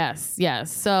 Yes.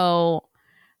 So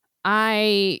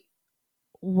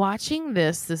watching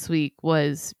this week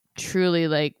was truly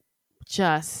like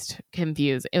just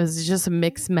confused. It was just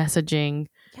mixed messaging.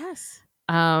 Yes.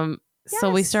 So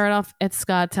we start off at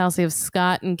Scott's house. We have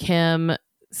Scott and Kim.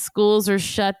 Schools are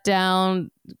shut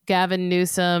down. Gavin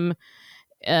Newsom.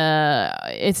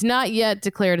 It's not yet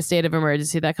declared a state of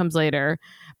emergency. That comes later.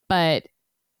 But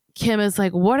Kim is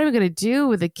like, what are we going to do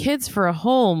with the kids for a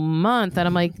whole month? And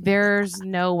I'm like, there's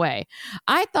no way.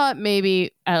 I thought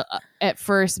maybe at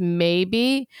first,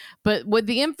 maybe, but with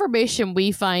the information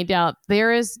we find out,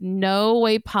 there is no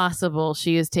way possible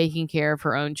she is taking care of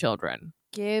her own children.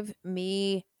 Give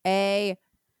me a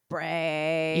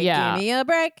break. Yeah. Give me a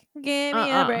break. Give me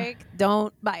a break.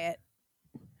 Don't buy it.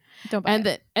 Don't buy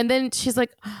it. And then she's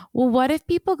like, well, what if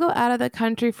people go out of the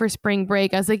country for spring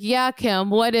break? I was like, yeah, Kim,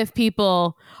 what if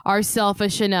people are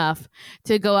selfish enough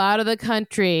to go out of the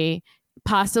country,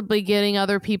 possibly getting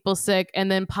other people sick,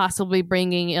 and then possibly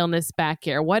bringing illness back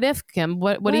here. What if, Kim?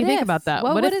 What do you think about that?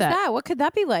 Well, what what if is that? What could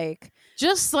that be like?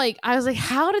 Just like, I was like,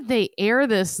 how did they air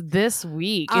this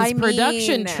week? Is I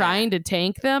production mean, trying to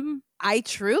tank them? I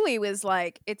truly was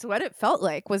like, it's what it felt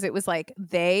like. It was like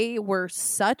they were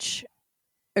such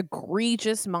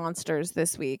egregious monsters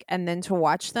this week, and then to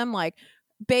watch them like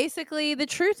basically the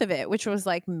truth of it, which was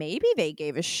like maybe they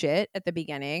gave a shit at the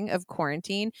beginning of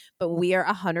quarantine, but we are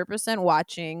 100%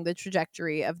 watching the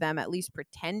trajectory of them at least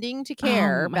pretending to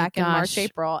care back in March,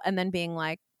 April, and then being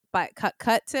like, but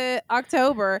cut to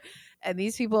October, and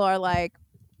these people are like,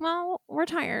 well, we're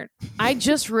tired. I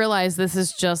just realized this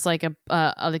is just like a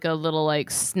little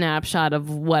like snapshot of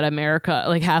what America,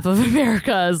 like half of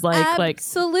America is like.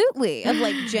 Absolutely, of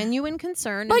like genuine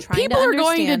concern. Like, and trying people to are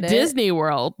going to understand it. Disney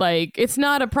World. Like, it's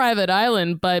not a private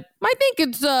island, but I think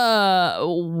it's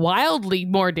wildly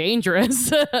more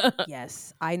dangerous.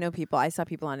 Yes, I know people. I saw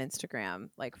people on Instagram,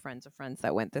 like friends of friends,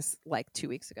 that went this like 2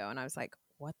 weeks ago, and I was like,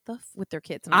 "What the with their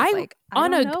kids?" And I was like, "I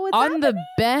don't know what's on happening." the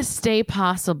best day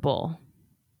possible,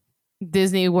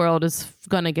 Disney World is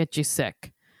gonna get you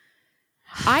sick.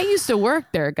 I used to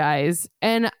work there, guys,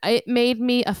 and it made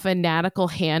me a fanatical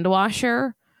hand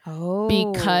washer.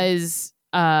 Because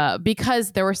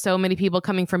there were so many people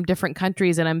coming from different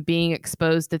countries, and I'm being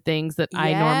exposed to things that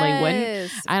I normally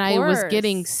wouldn't. And I was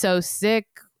getting so sick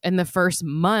in the first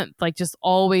month, like just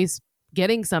always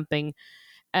getting something.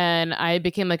 And I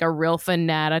became like a real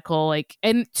fanatical, like,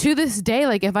 and to this day,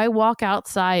 like if I walk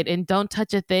outside and don't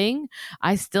touch a thing,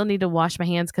 I still need to wash my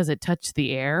hands because it touched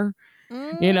the air.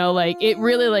 You know, like it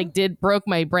really like broke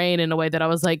my brain in a way that I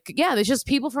was like, yeah, there's just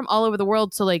people from all over the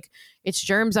world. So like it's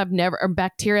germs or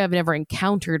bacteria I've never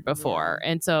encountered before.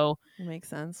 And so it makes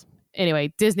sense.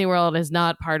 Anyway, Disney World is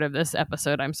not part of this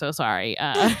episode. I'm so sorry.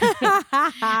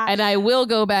 And I will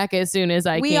go back as soon as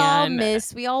I can.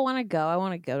 We all want to go. I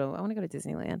want to go to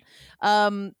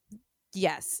Disneyland.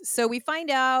 Yes. So we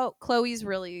find out Chloe's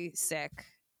really sick.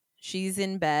 She's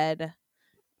in bed.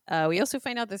 We also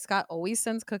find out that Scott always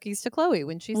sends cookies to Chloe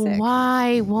when she's sick.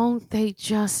 Why won't they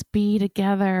just be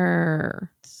together?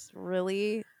 It's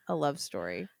really a love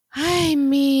story. I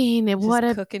mean,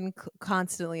 just cooking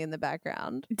constantly in the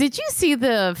background. Did you see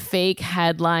the fake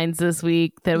headlines this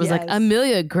week that was like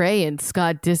Amelia Gray and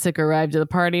Scott Disick arrived at the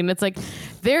party? And it's like,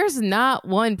 there's not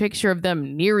one picture of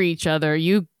them near each other.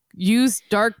 You used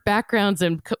dark backgrounds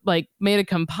and like made a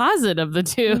composite of the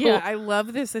two. Yeah, I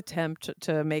love this attempt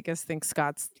to make us think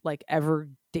Scott's like ever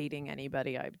dating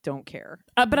anybody. I don't care.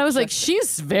 But I was like,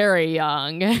 she's very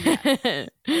young. Yes. I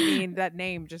mean, that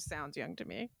name just sounds young to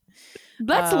me.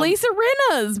 That's Lisa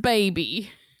Rinna's baby.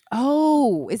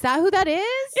 Oh, is that who that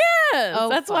is? Yes. Oh,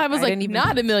 that's why I was like,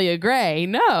 not Amelia Gray.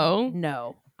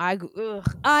 No. I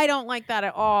don't like that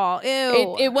at all.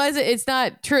 Ew. It's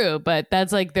not true, but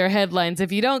that's like their headlines.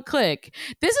 If you don't click,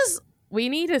 we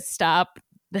need to stop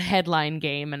the headline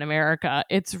game in America.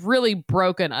 It's really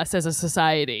broken us as a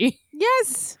society.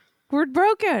 Yes. We're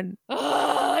broken.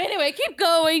 Anyway, keep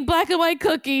going. Black and white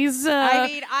cookies. I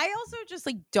mean, I also just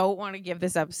like don't want to give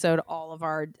this episode all of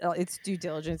our its due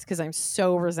diligence because I'm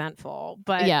so resentful.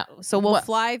 But yeah, so we'll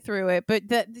fly through it. But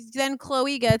then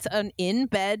Chloe gets an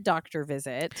in-bed doctor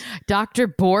visit. Dr.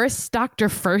 Boris, Dr.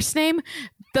 First Name.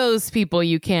 Those people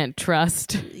you can't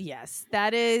trust. Yes,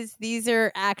 these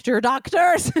are actor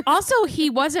doctors. Also, he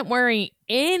wasn't wearing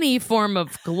any form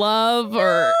of glove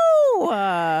or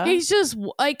he's just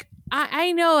like,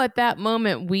 I know at that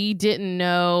moment we didn't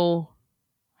know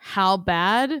how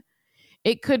bad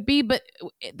it could be, but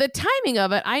the timing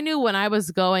of it, I knew when I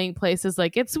was going places,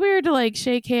 like it's weird to like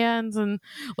shake hands and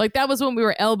like that was when we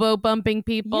were elbow bumping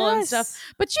people and stuff.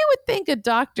 But you would think a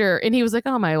doctor, and he was like,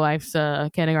 oh, my wife's a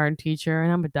kindergarten teacher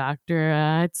and I'm a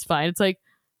doctor. It's fine. It's like,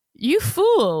 you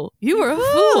fool. You were a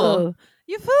fool.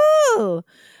 You fool.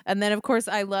 And then, of course,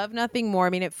 I love nothing more. I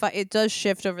mean, it does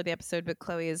shift over the episode, but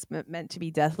Chloe is meant to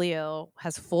be deathly ill,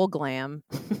 has full glam.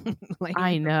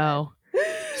 I know.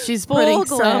 She's putting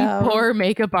some poor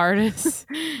makeup artist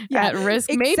at risk.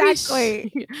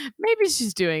 Exactly. Maybe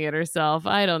she's doing it herself.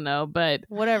 I don't know, but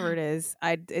whatever it is,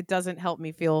 it doesn't help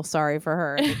me feel sorry for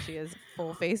her that she has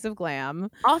full face of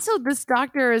glam. Also, this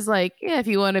doctor is like, yeah, if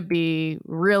you want to be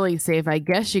really safe, I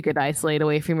guess you could isolate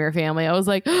away from your family. I was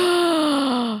like,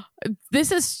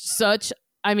 this is such.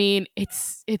 I mean,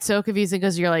 it's so confusing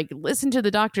because you're like, listen to the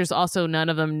doctors. Also, none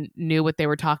of them knew what they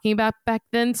were talking about back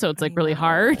then. So it's like really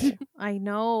hard. I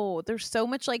know. There's so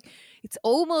much like it's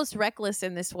almost reckless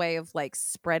in this way of like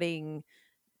spreading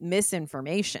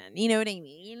misinformation. You know what I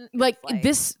mean? Like, It's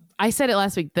this, I said it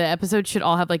last week. The episode should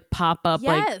all have like pop up.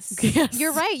 Yes, like, yes.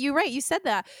 You're right. You said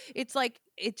that. It's like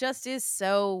it just is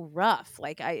so rough.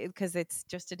 Like because it's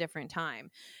just a different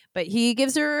time. But he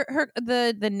gives her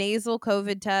the nasal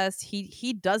COVID test.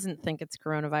 He doesn't think it's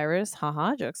coronavirus.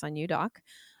 Haha. Jokes on you, doc.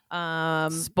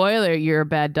 Spoiler: you're a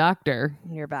bad doctor.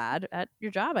 You're bad at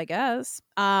your job, I guess.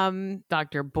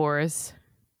 Dr. Boris.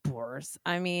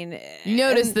 I mean, you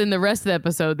noticed in the rest of the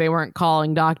episode they weren't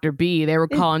calling Dr. B, they were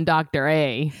calling Dr.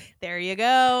 A. There you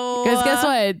go. Because guess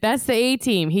what? That's the A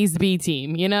team. He's the B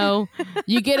team. You know,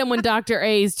 you get him when Dr.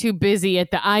 A is too busy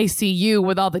at the ICU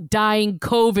with all the dying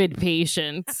COVID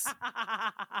patients.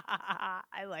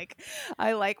 I like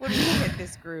when we hit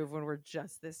this groove when we're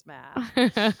just this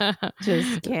mad.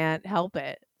 Just can't help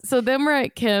it. So then we're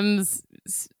at Kim's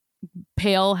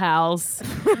pale house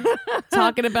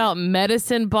talking about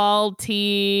medicine ball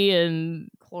tea and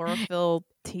chlorophyll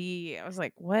tea. I was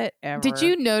like, whatever. Did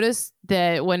you notice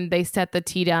that when they set the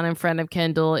tea down in front of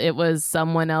Kendall, it was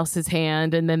someone else's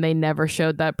hand and then they never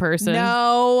showed that person?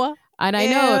 No. And I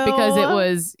know it because it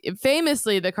was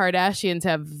famously the Kardashians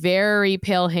have very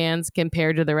pale hands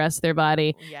compared to the rest of their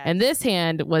body. Yes. And this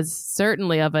hand was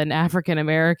certainly of an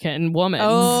African-American woman.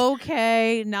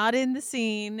 Okay. Not in the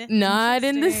scene. Not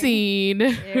in the scene.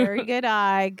 Very good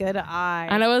eye. Good eye.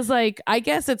 And I was like, I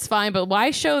guess it's fine, but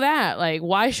why show that? Like,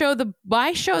 why show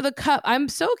the cup? I'm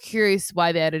so curious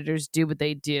why the editors do what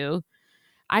they do.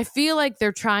 I feel like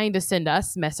they're trying to send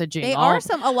us messaging. They are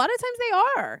a lot of times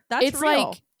they are. That's it's real.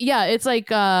 like, yeah, it's like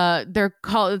they're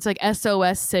called, it's like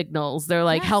SOS signals. They're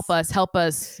like, Yes. help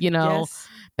us, you know, Yes.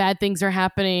 bad things are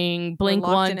happening. Blink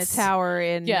We're locked once. in a tower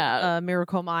in Yeah.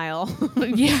 Miracle Mile.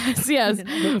 yes.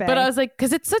 But I was like,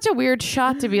 because it's such a weird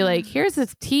shot to be like, here's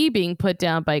this tea being put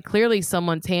down by clearly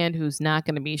someone's hand who's not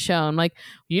going to be shown. Like,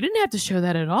 you didn't have to show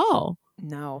that at all.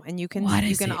 No, and you can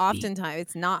oftentimes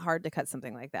it's not hard to cut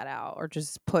something like that out or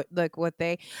just put like what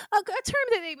they a term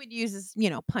that they would use is,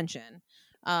 you know, punch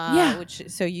in. Which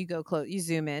so you go close, you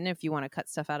zoom in if you want to cut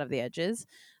stuff out of the edges.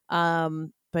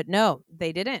 But no,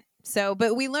 they didn't. So,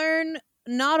 but we learn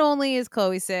not only is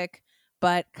Chloe sick,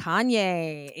 but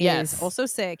Kanye is also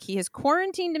sick. He has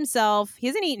quarantined himself. He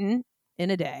hasn't eaten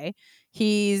in a day.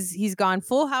 He's gone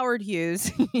full Howard Hughes.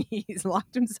 He's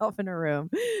locked himself in a room.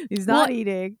 He's not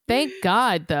eating. Thank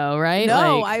God, though, right?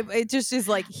 No, it just is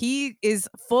like he is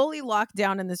fully locked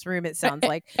down in this room. It sounds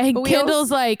like. And Kendall's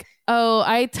like, "Oh,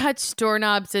 I touched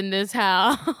doorknobs in this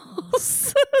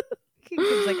house."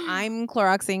 He's like, I'm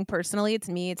Cloroxing personally. It's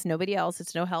me. It's nobody else.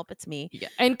 It's no help. It's me. Yeah.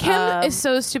 And Kim is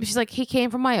so stupid. She's like, he came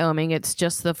from Wyoming. It's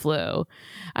just the flu.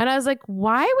 And I was like,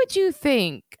 why would you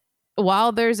think,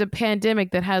 while there's a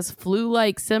pandemic that has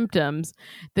flu-like symptoms,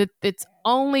 that the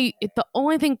only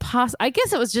thing possible? I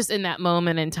guess it was just in that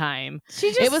moment in time.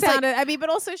 She just sounded, but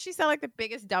also she sounded like the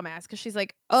biggest dumbass because she's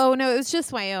like, oh no, it was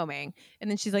just Wyoming. And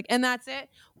then she's like, and that's it?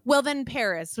 Well, then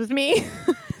Paris with me.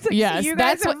 Like, yes,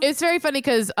 it's very funny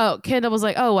because Kendall was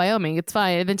like, oh, Wyoming, it's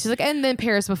fine. And then she's like, and then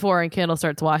Paris before, and Kendall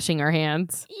starts washing her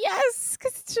hands. Yes,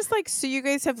 because it's just like, so you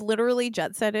guys have literally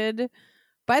jet setted.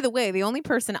 By the way, the only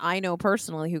person I know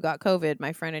personally who got COVID,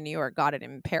 my friend in New York, got it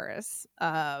in Paris.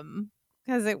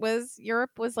 Because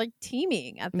Europe was like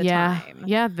teeming at the time.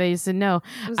 Yeah, they said no.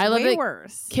 It was I love way it.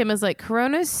 Worse. Kim is like,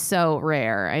 Corona's so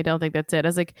rare. I don't think that's it. I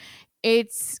was like,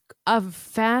 it's a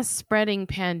fast spreading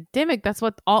pandemic. That's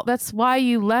why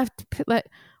you left.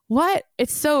 What?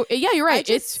 It's so, yeah, you're right.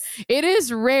 It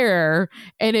is rare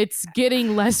and it's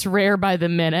getting less rare by the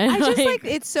minute. I just like,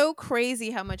 it's so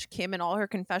crazy how much Kim in all her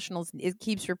confessionals, it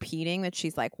keeps repeating that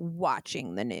she's like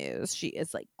watching the news. She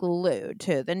is like glued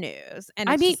to the news. And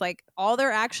it's just like all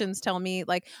their actions tell me,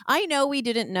 like, I know we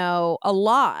didn't know a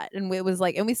lot. And it was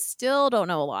like, and we still don't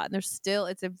know a lot. And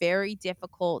it's a very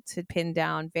difficult to pin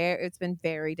down. It's been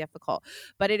very difficult,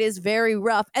 but it is very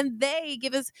rough. And they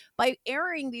give us, by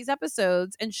airing these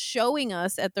episodes and showing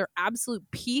us at their absolute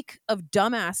peak of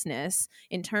dumbassness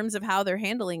in terms of how they're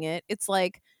handling it, it's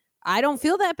like, I don't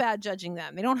feel that bad judging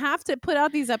them. They don't have to put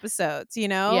out these episodes, you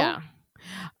know? Yeah.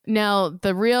 Now,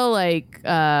 the real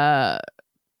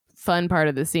fun part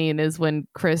of the scene is when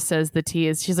Chris says the tea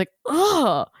is, she's like,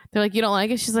 oh, they're like, you don't like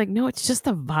it? She's like, no, it's just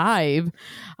a vibe.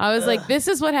 I was like, this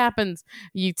is what happens.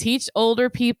 You teach older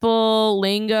people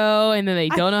lingo and then they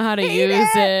don't know how to use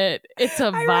it. It's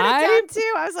a vibe. I wrote it down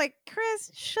too. I was like,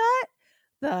 Chris, shut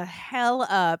the hell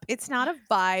up. It's not a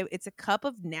vibe. It's a cup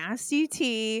of nasty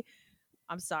tea.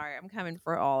 I'm sorry. I'm coming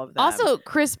for all of them. Also,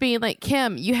 Chris being like,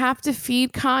 Kim, you have to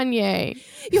feed Kanye.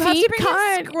 You have to bring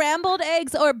him scrambled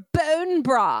eggs or bone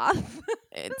broth.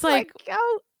 It's like,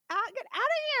 oh, Get out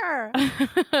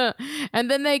of here.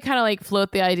 And then they kind of like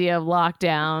float the idea of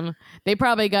lockdown. They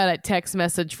probably got a text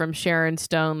message from Sharon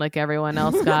Stone like everyone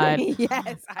else got.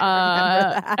 Yes,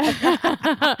 I remember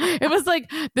that. It was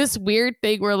like this weird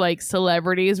thing where like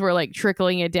celebrities were like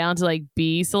trickling it down to like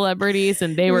B celebrities,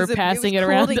 and they were passing it cool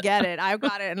around. To get it. I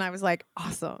got it, and I was like,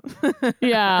 awesome.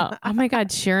 Yeah. Oh my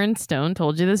God, Sharon Stone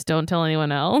told you this. Don't tell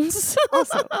anyone else.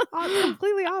 Awesome.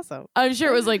 Completely awesome. I'm sure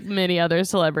it was like many other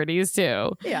celebrities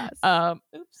too. Yes.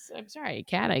 Oops, I'm sorry,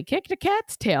 cat. I kicked a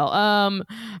cat's tail.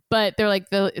 But they're like,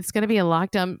 it's gonna be a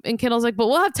lockdown, and Kendall's like, but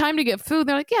we'll have time to get food.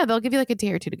 They're like, yeah, they'll give you like a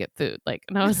day or two to get food. Like,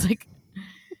 and I was like,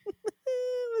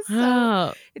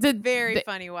 it's very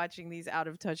funny watching these out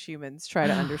of touch humans try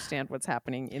to understand what's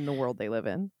happening in the world they live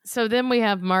in. So then we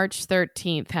have March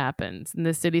 13th happens, and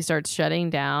the city starts shutting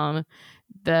down.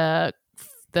 The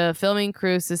filming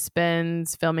crew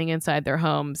suspends filming inside their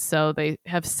homes. So they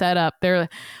have set up, they're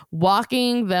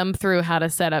walking them through how to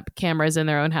set up cameras in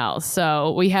their own house.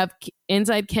 So we have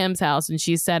inside Kim's house, and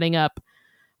she's setting up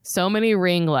so many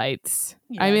ring lights.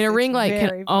 Yes, I mean, a ring light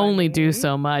can only do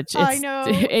so much. I know.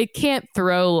 It can't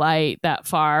throw light that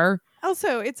far.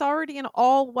 Also, it's already an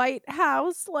all white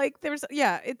house. Like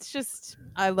it's just,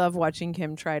 I love watching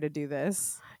Kim try to do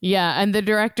this. Yeah, and the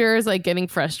director is like getting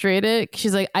frustrated.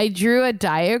 She's like, I drew a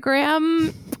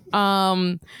diagram.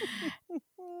 I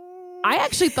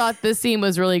actually thought this scene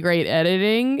was really great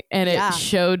editing, and it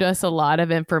showed us a lot of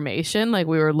information. Like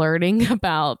we were learning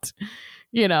about,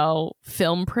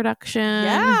 film production.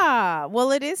 Yeah.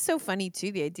 Well, it is so funny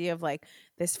too, the idea of like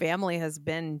this family has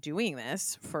been doing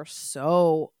this for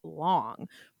so long,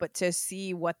 but to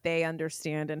see what they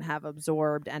understand and have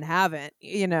absorbed and haven't,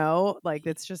 like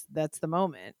that's the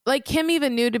moment. Like Kim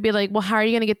even knew to be like, well, how are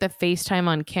you going to get the FaceTime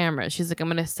on camera? She's like, I'm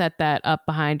going to set that up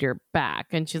behind your back.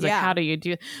 And she's like, how do you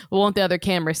do it? Well, won't the other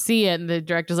camera see it? And the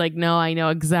director's like, no, I know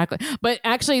exactly. But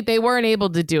actually they weren't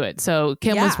able to do it. So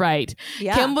Kim was right.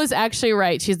 Yeah. Kim was actually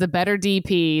right. She's the better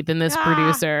DP than this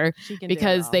producer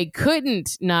because they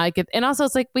couldn't not get, and also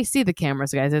it's like, we see the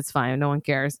cameras, guys. It's fine. No one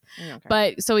cares.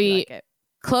 But so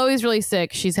Chloe's really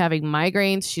sick. She's having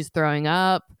migraines. She's throwing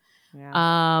up.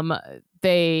 Yeah.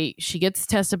 She gets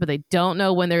tested, but they don't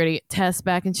know when they're gonna get tests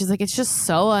back. And she's like, it's just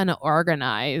so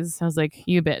unorganized. I was like,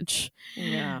 you bitch.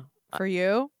 Yeah. For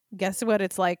you, guess what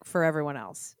it's like for everyone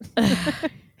else.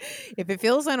 If it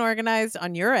feels unorganized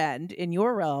on your end, in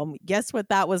your realm, guess what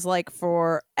that was like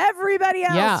for everybody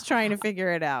else trying to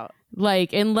figure it out.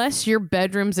 Like, unless your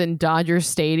bedroom's in Dodger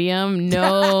Stadium,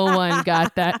 no one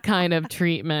got that kind of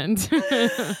treatment.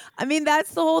 I mean,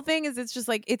 that's the whole thing, is it's just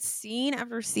like, it's scene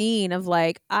after scene of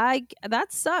like,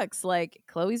 that sucks. Like,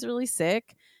 Chloe's really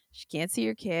sick. She can't see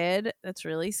her kid. That's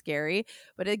really scary.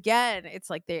 But again, it's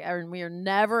like we are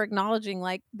never acknowledging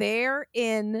like they're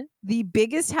in the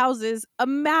biggest houses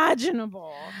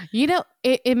imaginable.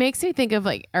 It makes me think of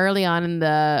like early on in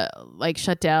the like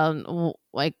shutdown,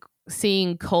 like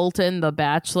seeing Colton, the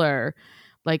bachelor,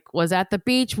 like was at the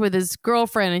beach with his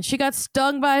girlfriend and she got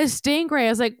stung by a stingray. I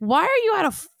was like, why are you at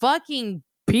a fucking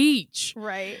beach?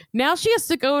 Right. Now she has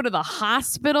to go to the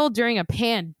hospital during a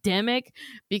pandemic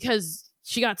because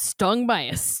she got stung by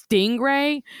a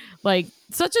stingray. Like,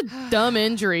 such a dumb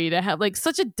injury to have, like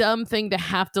such a dumb thing to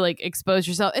have to like expose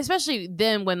yourself, especially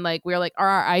then when like we're like,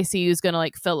 our ICU is gonna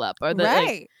like fill up, or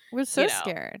we're so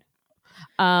scared.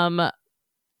 And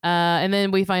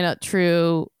then we find out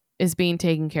True is being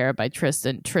taken care of by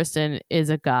Tristan. Tristan is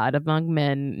a god among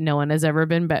men. No one has ever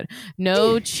been better.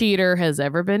 No cheater has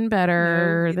ever been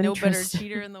better than Tristan. No better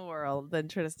cheater in the world than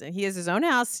Tristan. He has his own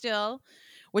house still,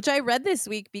 which I read this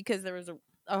week because there was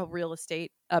a real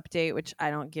estate update, which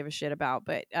I don't give a shit about.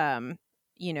 But,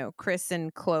 Chris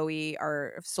and Chloe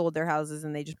have sold their houses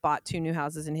and they just bought 2 new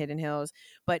houses in Hidden Hills.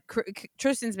 But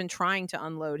Tristan's been trying to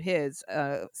unload his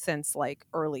since like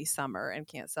early summer and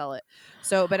can't sell it.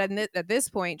 So, but at this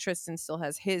point, Tristan still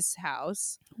has his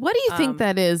house. What do you think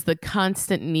that is, the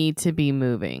constant need to be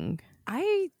moving?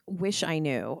 I wish I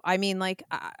knew. I mean, like,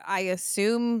 I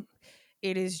assume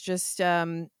it is just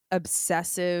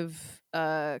obsessive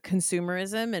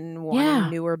consumerism and wanting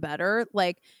newer, better.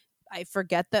 Like, I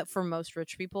forget that for most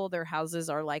rich people, their houses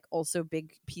are like also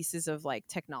big pieces of like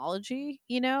technology,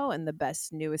 and the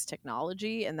best, newest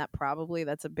technology. And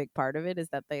that's a big part of it, is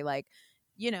that they like,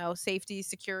 safety,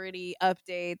 security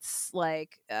updates,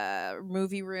 like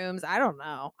movie rooms. I don't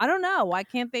know. Why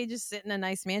can't they just sit in a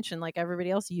nice mansion like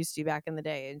everybody else used to back in the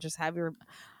day and just have your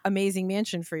amazing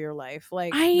mansion for your life?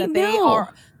 Like,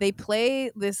 they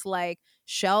play this like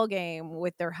shell game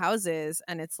with their houses,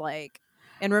 and it's like,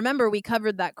 and remember, we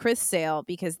covered that Chris sale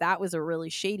because that was a really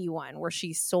shady one where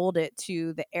she sold it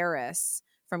to the heiress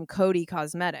from Kuwtk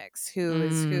Cosmetics,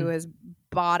 who has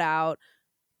bought out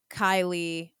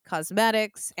Kylie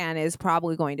Cosmetics and is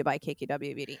probably going to buy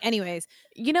KKW Beauty. Anyways,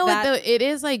 you know what though, it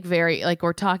is like very like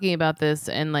we're talking about this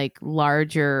and like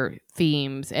larger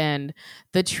themes and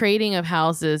the trading of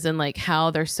houses and like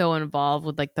how they're so involved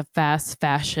with like the fast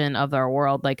fashion of our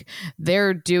world. Like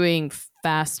they're doing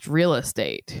fast real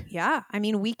estate. Yeah, I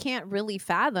mean, we can't really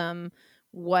fathom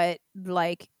what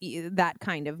like that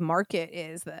kind of market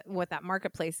is, that what that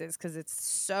marketplace is, because it's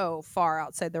so far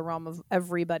outside the realm of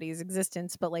everybody's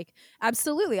existence. But like,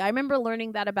 absolutely, I remember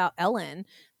learning that about Ellen,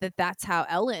 that's how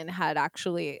Ellen had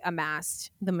actually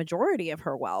amassed the majority of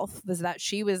her wealth, was that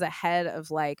she was ahead of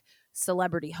like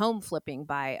celebrity home flipping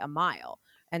by a mile.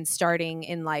 And starting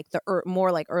in like the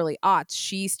more like early aughts,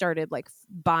 she started like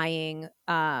buying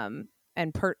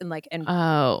and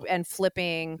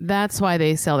flipping. That's why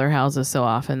they sell their houses so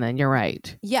often. Then you're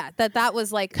right. Yeah, that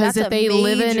was like, because if they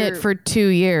live in it for 2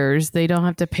 years, they don't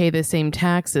have to pay the same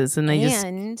taxes, and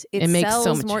it makes sells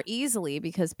so much more easily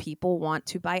because people want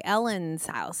to buy Ellen's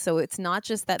house. So it's not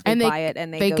just that they buy it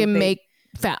and they can make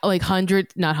like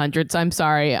not hundreds. I'm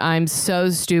sorry. I'm so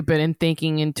stupid in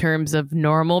thinking in terms of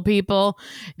normal people.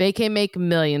 They can make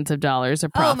millions of dollars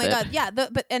of profit. Oh my God. Yeah.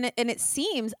 But it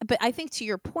seems, but I think to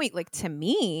your point, like to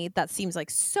me, that seems like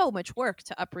so much work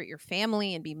to uproot your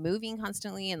family and be moving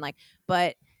constantly. And like,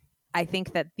 but I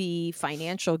think that the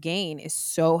financial gain is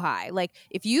so high. Like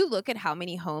if you look at how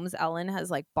many homes Ellen has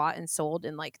like bought and sold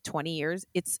in like 20 years,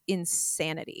 it's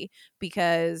insanity,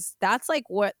 because that's like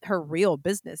what her real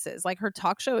business is. Like her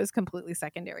talk show is completely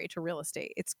secondary to real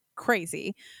estate. It's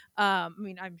crazy. I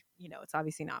mean, it's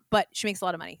obviously not, but she makes a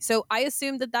lot of money. So I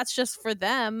assume that that's just for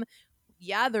them.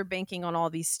 Yeah, they're banking on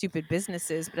all these stupid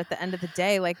businesses, but at the end of the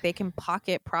day, like they can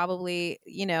pocket probably,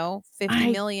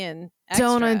 50 million extra.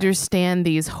 Don't understand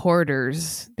these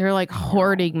hoarders. They're like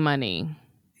hoarding money.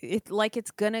 It's like it's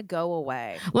gonna go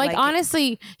away. Like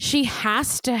honestly, she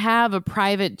has to have a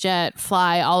private jet,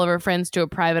 fly all of her friends to a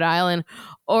private island,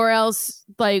 or else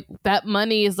like that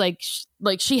money is like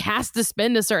she has to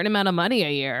spend a certain amount of money a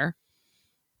year.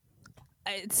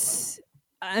 It's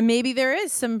maybe there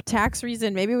is some tax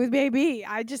reason. Maybe with baby.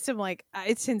 I just am like,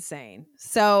 it's insane.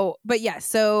 So, but yeah,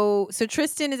 so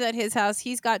Tristan is at his house.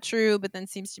 He's got True, but then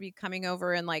seems to be coming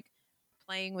over and like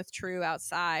playing with True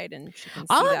outside, and she can see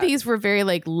all of these were very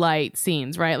like light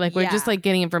scenes, right? Like we're just like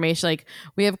getting information. Like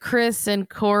we have Chris and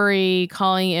Corey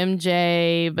calling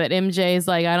MJ, but MJ is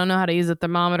like, I don't know how to use a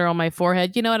thermometer on my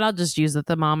forehead. You know what? I'll just use the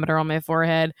thermometer on my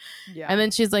forehead. Yeah. And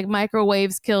then she's like,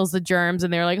 microwaves kills the germs,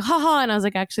 and they're like, haha. And I was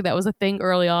like, actually, that was a thing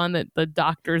early on that the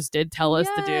doctors did tell us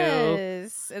to do.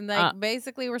 Yes. And like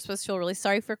basically, we're supposed to feel really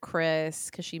sorry for Chris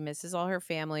because she misses all her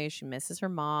family. She misses her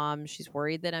mom. She's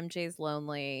worried that MJ's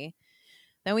lonely.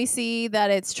 Then we see that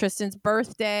it's Tristan's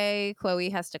birthday. Chloe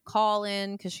has to call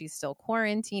in because she's still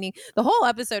quarantining. The whole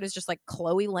episode is just like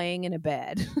Chloe laying in a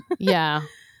bed. Yeah.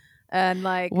 And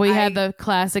like we had the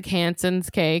classic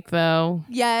Hanson's cake, though.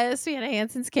 Yes, we had a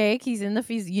Hanson's cake. He's in the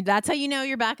feast. That's how you know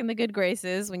you're back in the good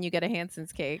graces, when you get a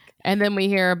Hanson's cake. And then we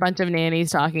hear a bunch of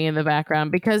nannies talking in the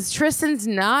background because Tristan's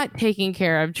not taking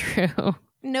care of True.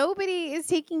 Nobody is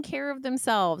taking care of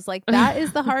themselves. Like that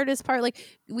is the hardest part.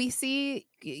 Like we see,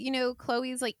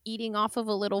 Chloe's like eating off of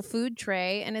a little food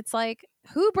tray, and it's like,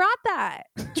 who brought that?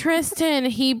 Tristan,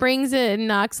 he brings it and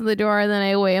knocks on the door, and then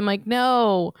I wait. I'm like,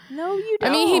 no, you don't. I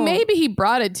mean, he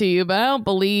brought it to you, but I don't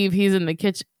believe he's in the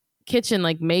kitchen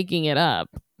like making it up.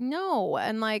 No,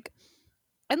 and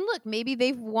look, maybe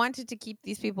they've wanted to keep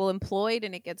these people employed,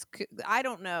 and it gets, I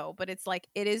don't know, but it's like,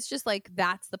 it is just like,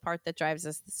 that's the part that drives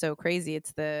us so crazy.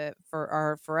 It's for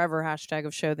our forever hashtag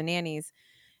of Show the Nannies.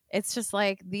 It's just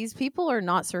like, these people are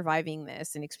not surviving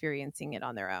this and experiencing it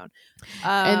on their own.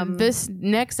 And this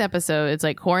next episode, it's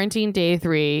like quarantine day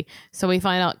 3. So we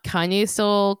find out Kanye's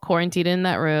still quarantined in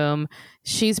that room.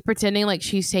 She's pretending like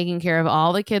she's taking care of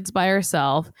all the kids by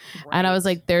herself. Right. And I was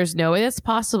like, there's no way that's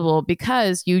possible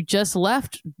because you just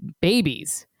left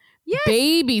babies. Yes.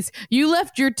 Babies. You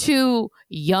left your 2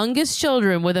 youngest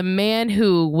children with a man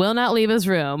who will not leave his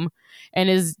room and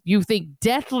is, you think,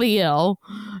 deathly ill.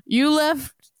 You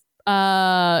left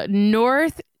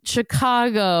North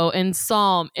Chicago and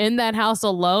Psalm in that house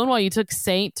alone while you took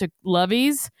Saint to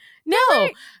Lovey's. No,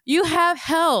 right. You have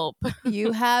help.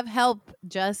 You have help.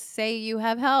 Just say you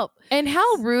have help. And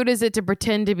how rude is it to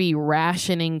pretend to be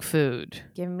rationing food?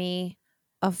 Give me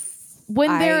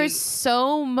when there is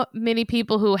so many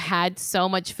people who had so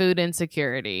much food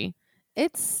insecurity.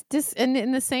 It's just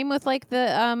and the same with like the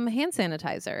hand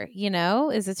sanitizer,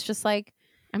 it's just like,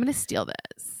 I'm going to steal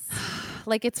this.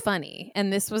 Like, it's funny.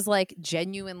 And this was like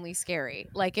genuinely scary.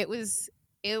 Like, it was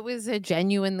It was a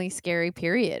genuinely scary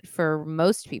period for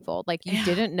most people. Like, you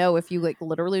didn't know if you like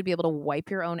literally would be able to wipe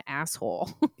your own asshole.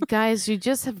 Guys, you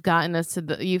just have gotten us to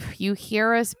the you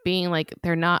hear us being like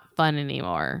they're not fun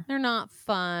anymore. They're not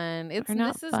fun. This fun.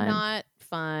 is not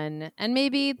fun. And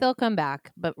maybe they'll come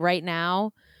back, but right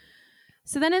now.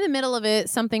 So then in the middle of it,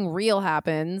 something real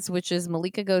happens, which is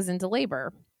Malika goes into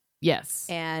labor. Yes.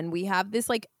 And we have this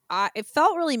like it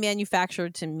felt really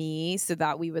manufactured to me so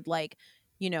that we would like,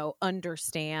 you know,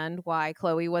 understand why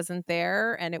Chloe wasn't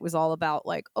there. And it was all about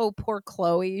like, oh, poor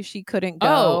Chloe, she couldn't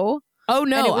go. Oh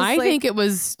no, I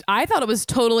thought it was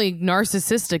totally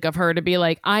narcissistic of her to be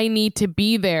like, I need to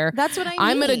be there. That's what I mean.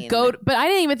 I'm gonna go, but I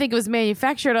didn't even think it was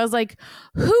manufactured. I was like,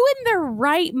 who in their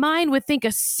right mind would think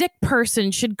a sick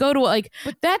person should go to like?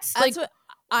 But that's like.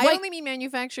 I only mean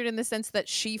manufactured in the sense that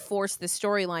she forced the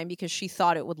storyline because she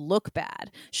thought it would look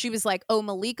bad. She was like, oh,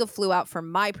 Malika flew out for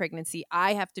my pregnancy.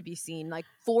 I have to be seen, like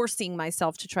forcing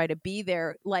myself to try to be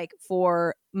there, like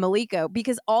for Malika,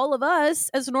 because all of us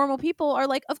as normal people are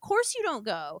like, of course you don't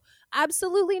go.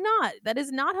 Absolutely not. That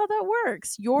is not how that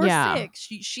works. You're sick.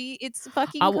 It's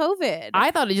fucking COVID.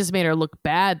 I thought it just made her look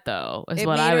bad, though, is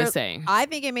what I was saying. I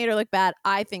think it made her look bad.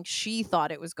 I think she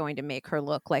thought it was going to make her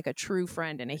look like a true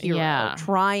friend and a hero,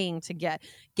 trying to get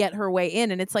her way in.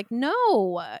 And it's like,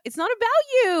 no, it's not about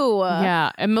you.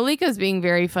 Yeah. And Malika's being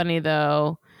very funny,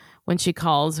 though. When she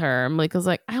calls her, Malika's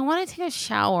like, I want to take a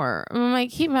shower. I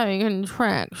keep having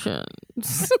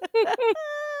contractions.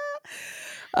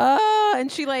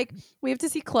 And she like, we have to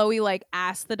see Chloe like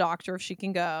ask the doctor if she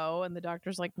can go, and the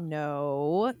doctor's like,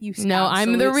 no,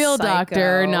 I'm the real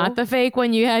doctor, not the fake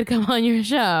one you had come on your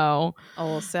show.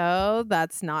 Also,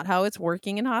 that's not how it's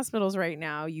working in hospitals right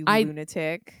now, you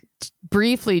lunatic.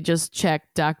 Briefly just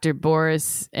checked Dr.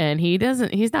 Boris, and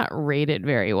he's not rated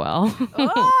very well.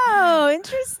 Oh,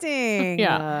 interesting.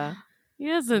 Yeah. He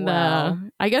doesn't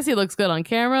I guess he looks good on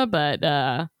camera, but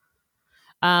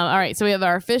all right, so we have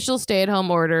our official stay-at-home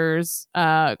orders.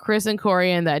 Chris and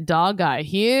Corey, and that dog got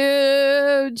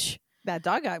huge. That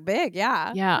dog got big,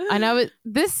 yeah. Yeah, and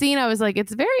this scene, I was like,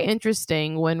 it's very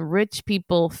interesting when rich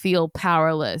people feel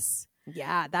powerless.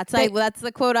 Yeah, that's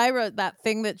the quote I wrote. That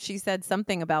thing that she said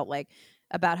something about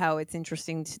about how it's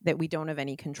interesting that we don't have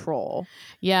any control.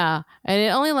 Yeah, and it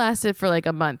only lasted for like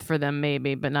a month for them,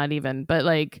 maybe, but not even. But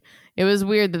like, it was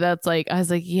weird that's like, I was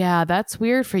like, yeah, that's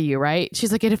weird for you, right?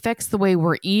 She's like, it affects the way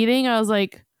we're eating. I was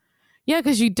like, yeah,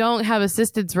 because you don't have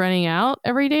assistants running out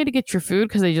every day to get your food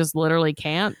because they just literally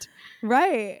can't.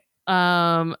 Right.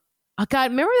 Oh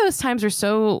God, remember those times were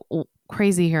so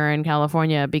crazy here in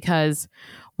California because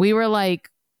we were like,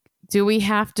 do we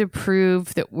have to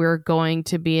prove that we're going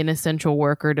to be an essential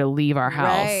worker to leave our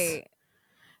house? Right.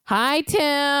 Hi,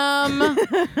 Tim.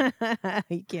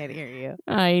 He can't hear you.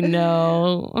 I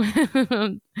know.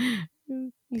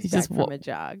 He's just from a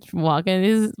jog. Walking.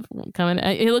 He's coming.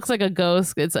 He looks like a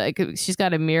ghost. It's like she's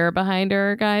got a mirror behind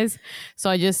her, guys. So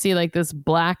I just see like this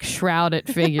black shrouded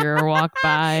figure walk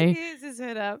by. He has his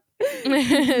hood up.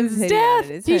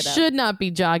 Steph, he should not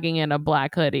be jogging in a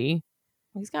black hoodie.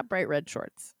 He's got bright red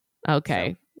shorts.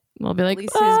 Okay. So we'll be like, at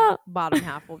least his bottom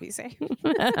half will be safe.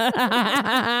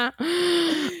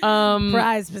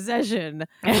 Prized possession,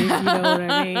 if you know what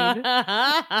I mean.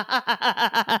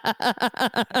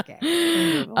 Okay.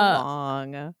 Move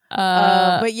along.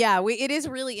 But yeah, it is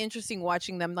really interesting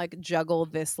watching them like juggle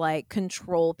this like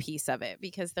control piece of it,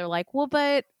 because they're like, well,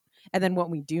 but. And then what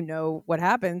we do know what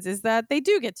happens is that they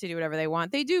do get to do whatever they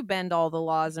want. They do bend all the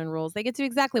laws and rules. They get to do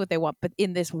exactly what they want. But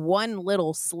in this one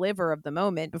little sliver of the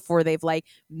moment before they've like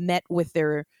met with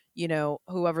their, you know,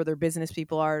 whoever their business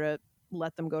people are to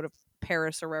let them go to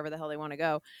Paris or wherever the hell they want to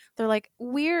go, they're like,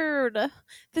 weird.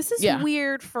 This is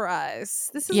weird for us.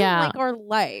 This isn't like our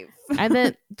life. And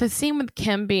then the scene with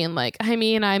Kim being like, I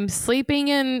mean, I'm sleeping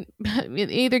in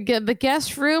either the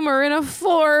guest room or in a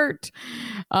fort.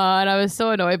 And I was so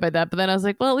annoyed by that. But then I was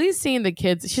like, well, at least seeing the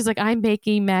kids. She's like, I'm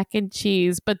making mac and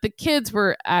cheese. But the kids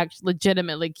were actually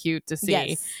legitimately cute to see.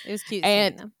 Yes, it was cute.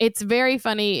 And it's very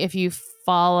funny if you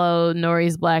follow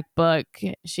Nori's Black Book.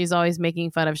 She's always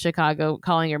making fun of Chicago,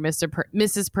 calling her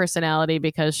Mrs. Personality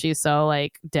because she's so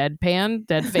like dead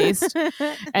faced.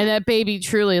 And that baby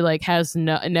truly like has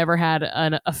never had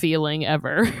a feeling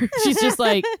ever. She's just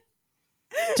like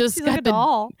she's got like a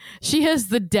doll. She has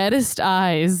the deadest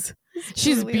eyes.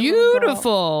 She's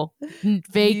beautiful,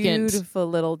 vacant, beautiful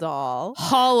little doll,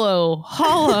 hollow.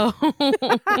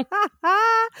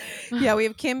 Yeah, we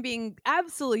have Kim being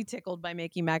absolutely tickled by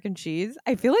making mac and cheese.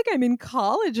 I feel like I'm in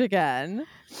college again.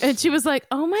 And she was like,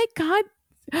 oh my God,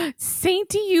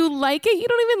 Sainty, you like it? You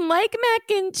don't even like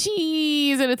mac and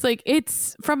cheese. And it's like,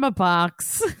 it's from a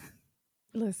box.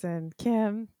 Listen,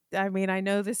 Kim, I mean, I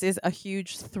know this is a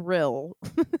huge thrill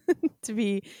to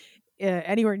be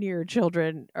anywhere near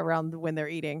children around when they're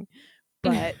eating,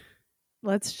 but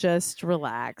let's just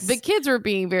relax. The kids were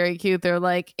being very cute. They're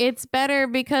like, it's better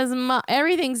because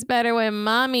everything's better when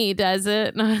mommy does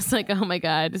it. And I was like, oh my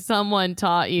God, someone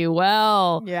taught you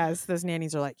well. Yes, those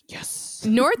nannies are like, yes.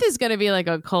 North is going to be like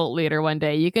a cult leader one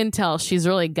day. You can tell she's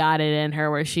really got it in her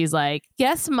where she's like,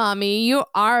 yes, mommy, you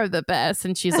are the best.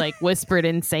 And she's like whispered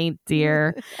in Saint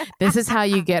ear. This is how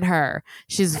you get her.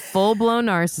 She's full blown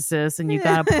narcissist and you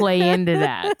got to play into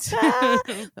that.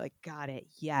 Like, got it.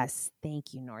 Yes.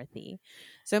 Thank you, Northie.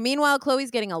 So meanwhile,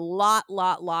 Chloe's getting a lot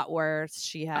worse.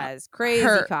 She has crazy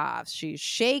coughs. She's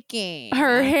shaking.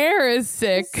 Her hair is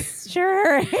sick.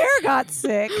 Sure, her hair got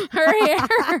sick. Her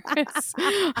hair is...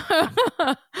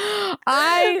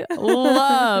 I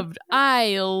loved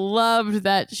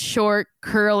that short,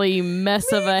 curly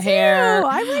mess of a hair.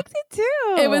 I liked it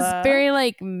too. It was very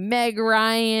like Meg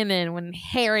Ryan and When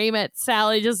Harry Met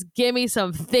Sally. Just give me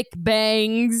some thick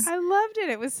bangs. I loved it.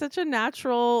 It was such a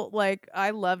natural, like, I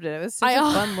loved it. It was such a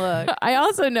fun look. I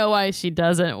also know why she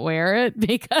doesn't wear it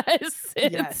because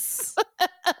it's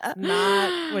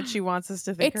not what she wants us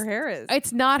to think her hair is.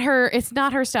 It's not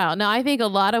her style. Now, I think a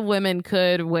lot of women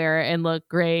could wear it and look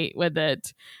great with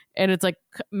it. And it's like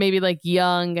maybe like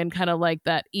young and kind of like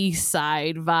that East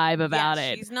Side vibe about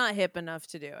it. She's not hip enough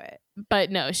to do it. But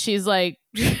no, she's like,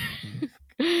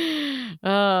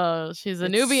 oh, she's a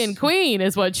Nubian queen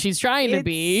is what she's trying to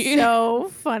be. So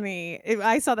funny.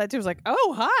 I saw that too. I was like,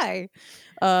 oh, hi.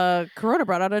 Corona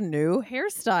brought out a new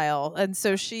hairstyle. And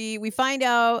so we find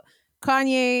out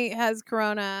Kanye has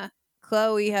Corona.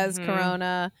 Chloe has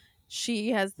Corona. She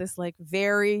has this like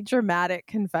very dramatic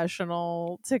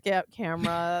confessional to get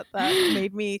camera that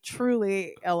made me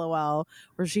truly LOL,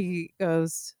 where she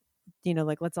goes,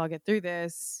 like, let's all get through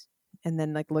this. And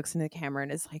then like looks in the camera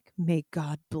and is like, may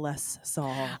God bless us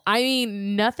all. I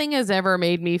mean, nothing has ever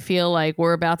made me feel like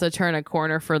we're about to turn a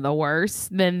corner for the worse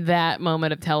than that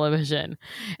moment of television.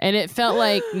 And it felt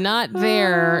like not in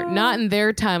their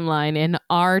timeline, in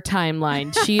our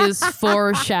timeline. She is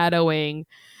foreshadowing,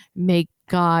 may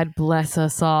God bless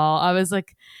us all. I was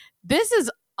like, this is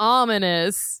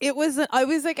ominous. I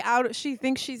was like she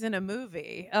thinks she's in a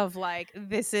movie of like,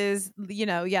 this is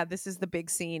this is the big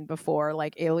scene before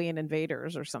like alien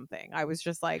invaders or something. I was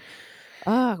just like,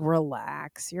 oh,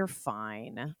 relax, you're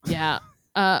fine. Yeah.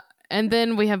 And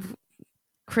then we have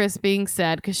Chris being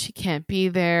sad because she can't be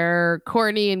there.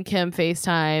 Courtney and Kim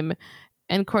FaceTime.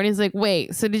 And Courtney's like,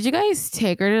 wait, so did you guys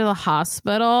take her to the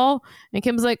hospital? And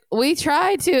Kim's like, we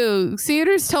tried to.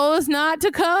 Cedars told us not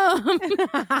to come.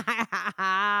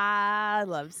 I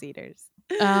love Cedars.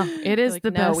 It is like,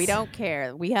 the best. No, we don't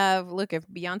care. We have, look, if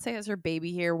Beyonce has her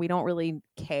baby here, we don't really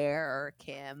care,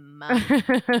 Kim.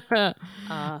 I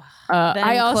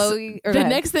also, the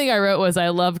next thing I wrote was, I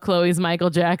love Chloe's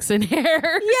Michael Jackson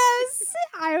hair. Yes.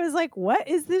 I was like, what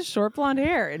is this short blonde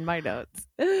hair in my notes?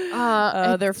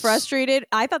 They're frustrated.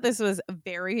 I thought this was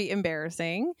very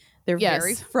embarrassing. They're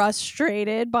very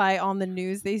frustrated by, on the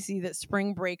news, they see that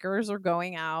spring breakers are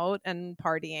going out and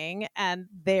partying, and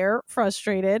they're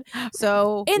frustrated.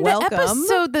 So in the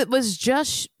episode that was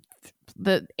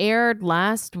that aired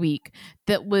last week,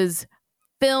 that was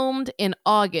filmed in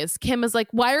August, Kim is like,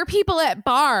 why are people at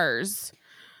bars?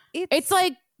 It's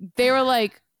like, they were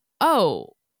like,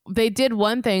 oh, they did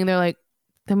one thing. They're like,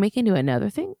 then we can do another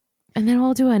thing. And then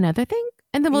we'll do another thing.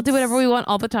 And then we'll do whatever we want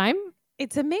all the time.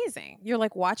 It's amazing. You're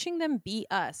like watching them be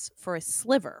us for a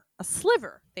sliver.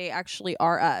 They actually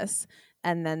are us.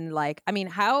 And then like, I mean,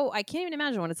 I can't even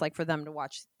imagine what it's like for them to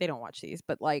watch. They don't watch these,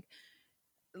 but like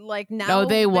now. Oh,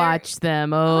 they watch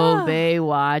them. They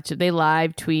watch it. They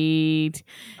live tweet.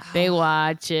 They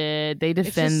watch it. They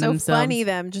defend themselves. It's so funny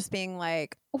them just being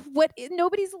like, what?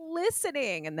 Nobody's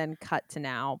listening. And then cut to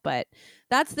now. But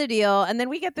that's the deal. And then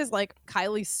we get this like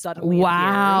Kylie suddenly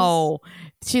appears.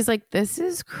 She's like, this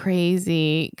is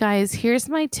crazy. Guys, here's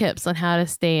my tips on how to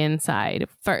stay inside.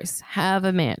 First, have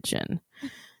a mansion.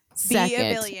 Second, be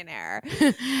a billionaire.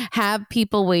 Have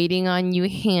people waiting on you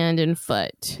hand and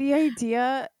foot. The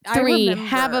idea. 3,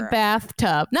 have a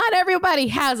bathtub. Not everybody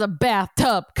has a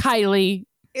bathtub, Kylie.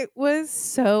 It was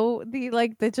so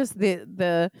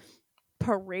the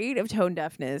parade of tone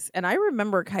deafness. And I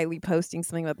remember Kylie posting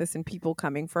something about this and people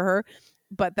coming for her.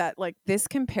 But that like this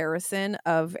comparison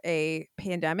of a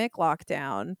pandemic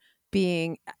lockdown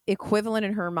being equivalent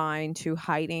in her mind to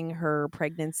hiding her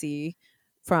pregnancy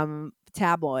from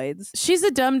tabloids. She's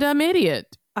a dumb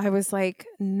idiot. I was like,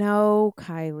 no,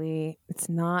 Kylie, it's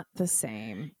not the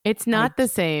same. It's not the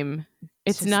same.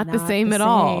 It's not the same at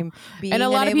all. And a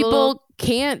lot of people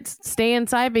can't stay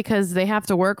inside because they have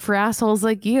to work for assholes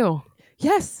like you.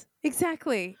 Yes,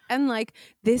 exactly. And like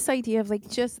this idea of like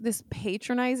just this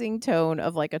patronizing tone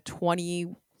of like a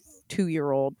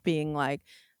 22-year-old being like,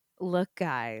 look,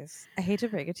 guys, I hate to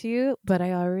break it to you, but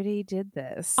I already did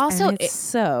this. Also, and it's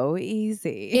so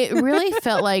easy. It really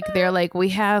felt like they're like, we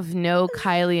have no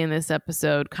Kylie in this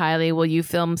episode. Kylie, will you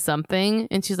film something?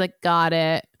 And she's like, got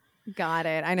it. Got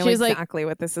it. I know She's exactly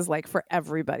what this is like for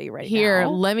everybody right Here,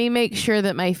 now. let me make sure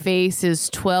that my face is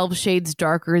 12 shades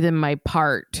darker than my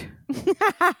part.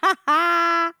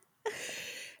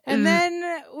 And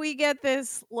then we get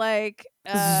this like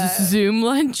Zoom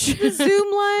lunch.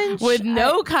 Zoom lunch with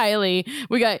no Kylie.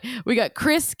 We got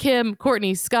Chris, Kim,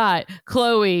 Courtney, Scott,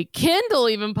 Chloe, Kendall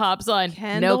even pops on.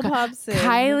 Kendall pops in.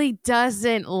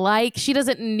 Kylie she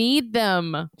doesn't need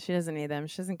them. She doesn't need them.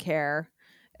 She doesn't care.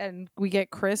 And we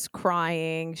get Chris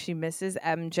crying. She misses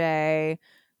MJ.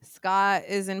 Scott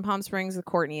is in Palm Springs with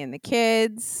Courtney and the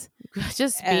kids.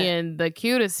 Just being the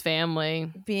cutest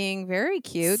family. Being very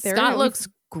cute. Scott looks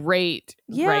great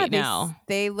right now.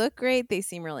 They look great. They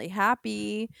seem really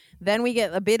happy. Then we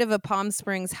get a bit of a Palm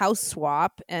Springs house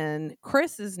swap, and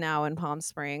Chris is now in Palm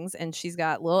Springs, and she's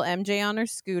got little MJ on her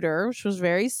scooter, which was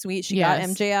very sweet. She got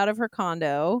MJ out of her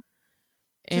condo.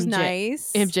 Which is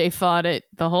nice. MJ fought it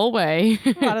the whole way.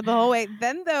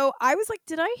 Then, though, I was like,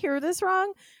 did I hear this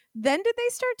wrong? Then did they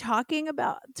start talking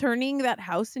about turning that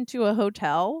house into a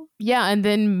hotel? Yeah, and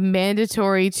then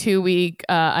mandatory 2-week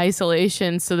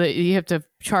isolation so that you have to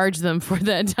charge them for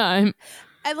that time.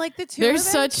 And like the two They're of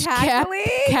them such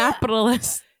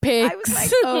capitalist pigs. I was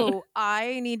like, oh,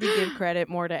 I need to give credit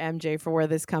more to MJ for where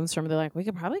this comes from. They're like, we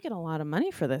could probably get a lot of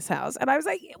money for this house. And I was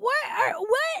like, what?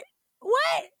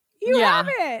 You have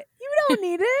it. You don't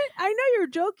need it. I know you're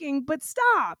joking, but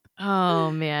stop. Oh,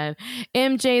 man.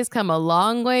 MJ's come a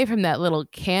long way from that little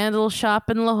candle shop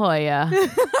in La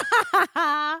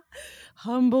Jolla.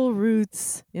 Humble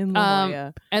roots in La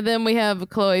Jolla. And then we have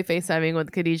Chloe FaceTiming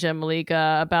with Khadijah and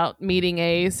Malika about meeting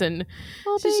Ace. And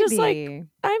she's just like,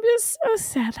 I'm just so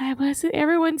sad that I wasn't.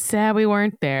 Everyone's sad we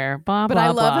weren't there. Blah, but blah, I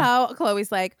love blah. how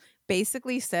Chloe's like,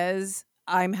 basically says,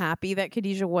 I'm happy that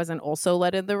Khadijah wasn't also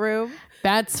let in the room.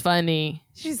 That's funny.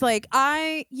 She's like,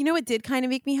 it did kind of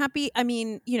make me happy. I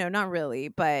mean, not really,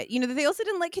 but they also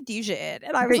didn't let Khadijah in.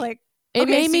 And I was like,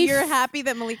 you're happy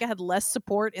that Malika had less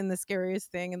support in the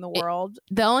scariest thing in the world.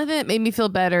 The only thing that made me feel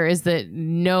better is that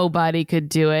nobody could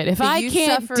do it. If I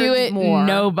can't do it,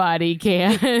 nobody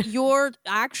can. Your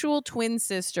actual twin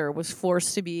sister was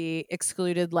forced to be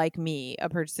excluded like me, a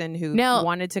person who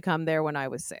wanted to come there when I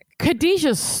was sick.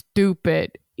 Khadijah's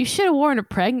stupid. You should have worn a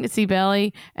pregnancy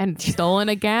belly and stolen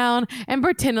a gown and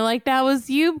pretended like that was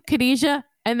you, Khadijah.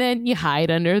 And then you hide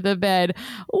under the bed.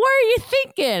 What are you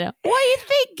thinking?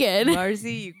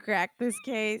 Marcy, you cracked this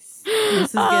case. This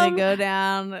is going to go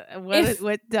down.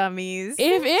 What dummies.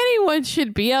 If anyone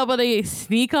should be able to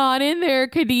sneak on in there,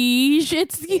 Khadijah,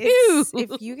 it's you.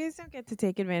 If you guys don't get to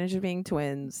take advantage of being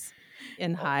twins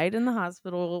and hide in the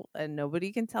hospital and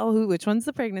nobody can tell which one's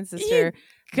the pregnant sister, you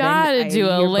gotta do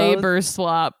a labor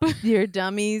swap. You're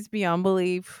dummies beyond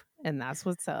belief. And that's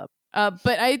what's up.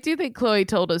 But I do think Chloe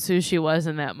told us who she was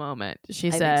in that moment. She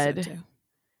said, so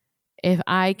if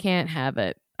I can't have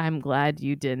it, I'm glad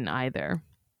you didn't either.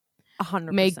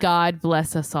 100%. May God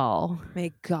bless us all.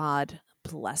 May God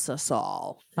bless us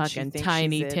all. Fucking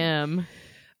Tiny Tim.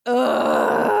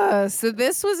 So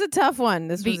this was a tough one.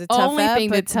 This was a tough The only thing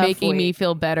that's making me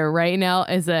feel better right now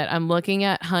is that I'm looking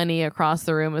at Honey across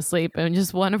the room asleep and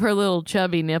just one of her little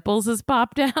chubby nipples has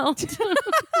popped out.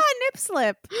 Nip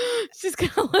slip. She's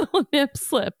got a little nip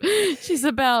slip. She's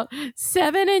about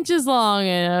 7 inches long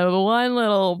and one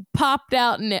little popped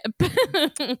out nip.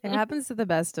 It happens to the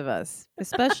best of us,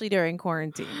 especially during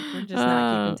quarantine. We're just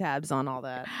not keeping tabs on all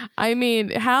that. I mean,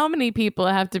 how many people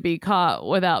have to be caught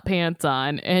without pants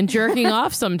on and jerking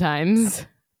off sometimes?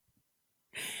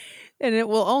 And it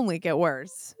will only get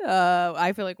worse.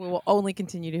 I feel like we will only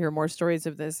continue to hear more stories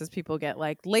of this as people get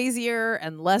like lazier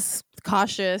and less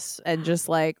cautious and just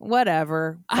like,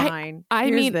 whatever, fine.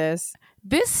 I mean, this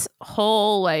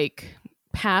whole like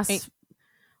past,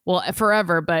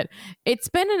 forever, but it's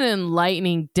been an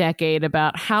enlightening decade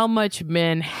about how much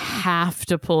men have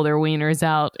to pull their wieners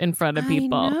out in front of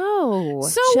people. I know.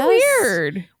 So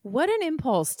weird. What an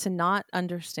impulse to not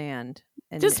understand.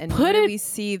 And put it. We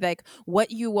see like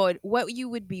what you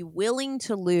would be willing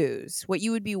to lose, what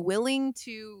you would be willing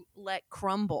to let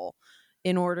crumble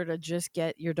in order to just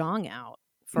get your dong out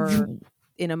for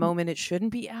in a moment it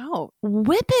shouldn't be out.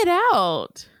 Whip it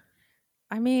out.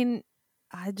 I mean,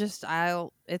 we just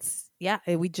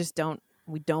don't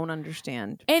We don't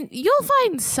understand. And you'll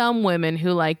find some women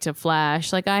who like to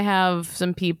flash. Like I have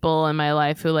some people in my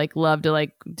life who like love to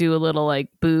like do a little like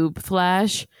boob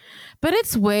flash, but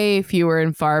it's way fewer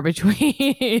and far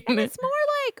between. And it's more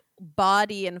like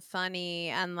body and funny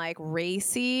and like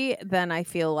racy than I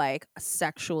feel like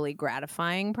sexually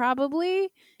gratifying, probably.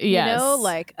 Yes. You know,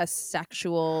 like a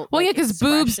sexual. Well, like, yeah, because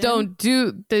boobs don't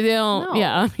do. They don't. No,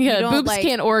 yeah, you yeah. don't, Boobs like-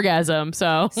 can't orgasm.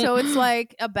 So So it's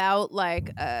like about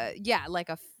like like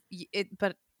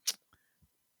but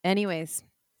anyways,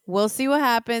 we'll see what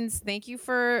happens. Thank you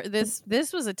for this.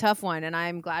 This was a tough one, and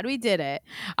I'm glad we did it.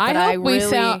 I But hope we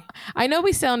sound. I know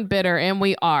we sound bitter, and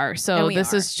we are. So And we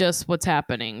this are. is just what's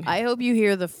happening. I hope you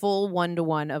hear the full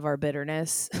 1-to-1 of our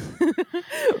bitterness.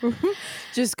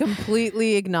 Just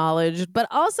completely acknowledged. But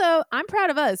also, I'm proud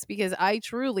of us because I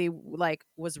truly like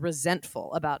was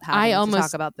resentful about having to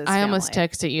talk about this. I almost family.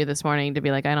 texted you this morning to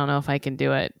be like, I don't know if I can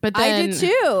do it. But then, I did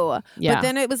too. Yeah. But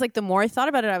then it was like the more I thought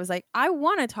about it, I was like, I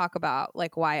want to talk about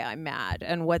like why I'm mad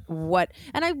and what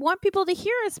and I want people to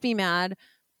hear us be mad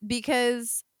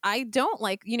because I don't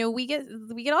like, we get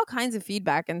all kinds of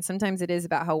feedback, and sometimes it is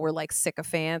about how we're like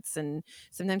sycophants, and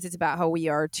sometimes it's about how we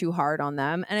are too hard on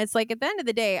them. And it's like at the end of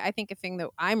the day, I think a thing that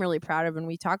I'm really proud of and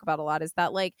we talk about a lot is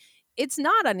that like it's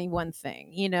not any one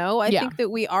thing, I think that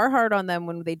we are hard on them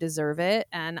when they deserve it,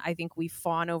 and I think we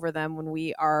fawn over them when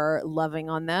we are loving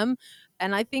on them,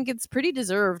 and I think it's pretty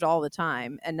deserved all the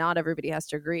time, and not everybody has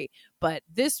to agree. But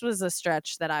this was a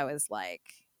stretch that I was like,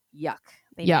 yuck.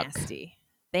 Nasty.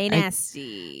 They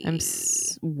nasty.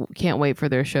 Can't wait for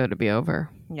their show to be over.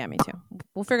 Yeah, me too.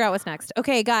 We'll figure out what's next.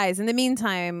 Okay, guys, in the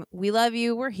meantime, we love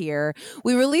you. We're here.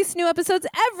 We release new episodes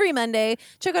every Monday.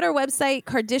 Check out our website,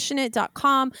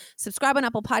 carditionit.com. Subscribe on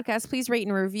Apple Podcasts. Please rate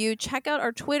and review. Check out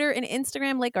our Twitter and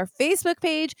Instagram, like our Facebook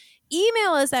page.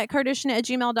 Email us at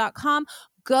carditionit@gmail.com.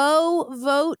 Go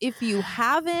vote if you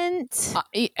haven't.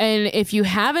 And if you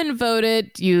haven't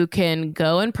voted, you can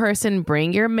go in person,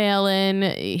 bring your mail in,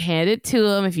 hand it to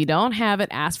them. If you don't have it,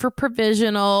 ask for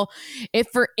provisional. If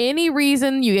for any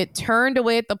reason you get turned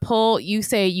away at the poll, you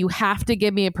say you have to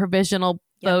give me a provisional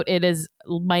vote. It is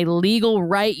my legal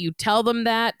right. You tell them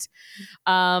that.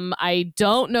 I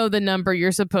don't know the number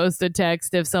you're supposed to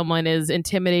text if someone is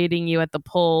intimidating you at the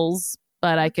polls,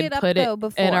 but I can put it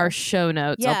in our show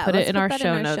notes. Yeah, I'll put it in our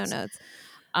show notes.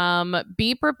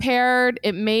 Be prepared.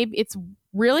 It's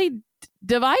really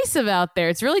divisive out there.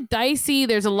 It's really dicey.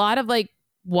 There's a lot of like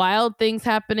wild things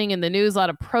happening in the news, a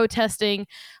lot of protesting.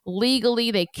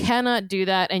 Legally, they cannot do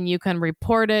that, and you can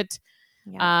report it.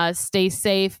 Yeah. Stay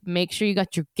safe. Make sure you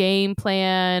got your game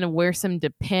plan. Wear some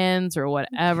Depends or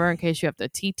whatever in case you have to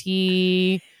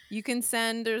TT. You can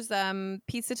send, there's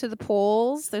pizza to the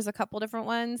polls. There's a couple different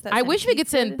ones. I wish we could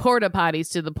send porta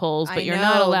potties to the polls, but you're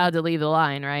not allowed to leave the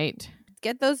line, right?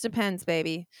 Get those Depends,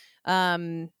 baby.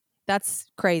 That's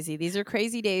crazy. These are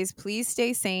crazy days. Please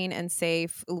stay sane and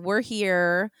safe. We're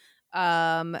here.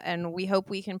 And we hope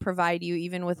we can provide you,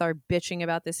 even with our bitching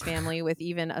about this family, with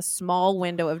even a small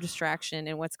window of distraction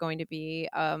in what's going to be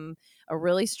a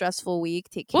really stressful week.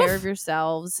 Take care of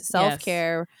yourselves,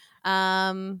 self-care.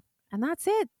 And that's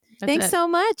it. Thanks so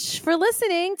much for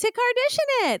listening to Cardition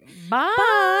It. Bye.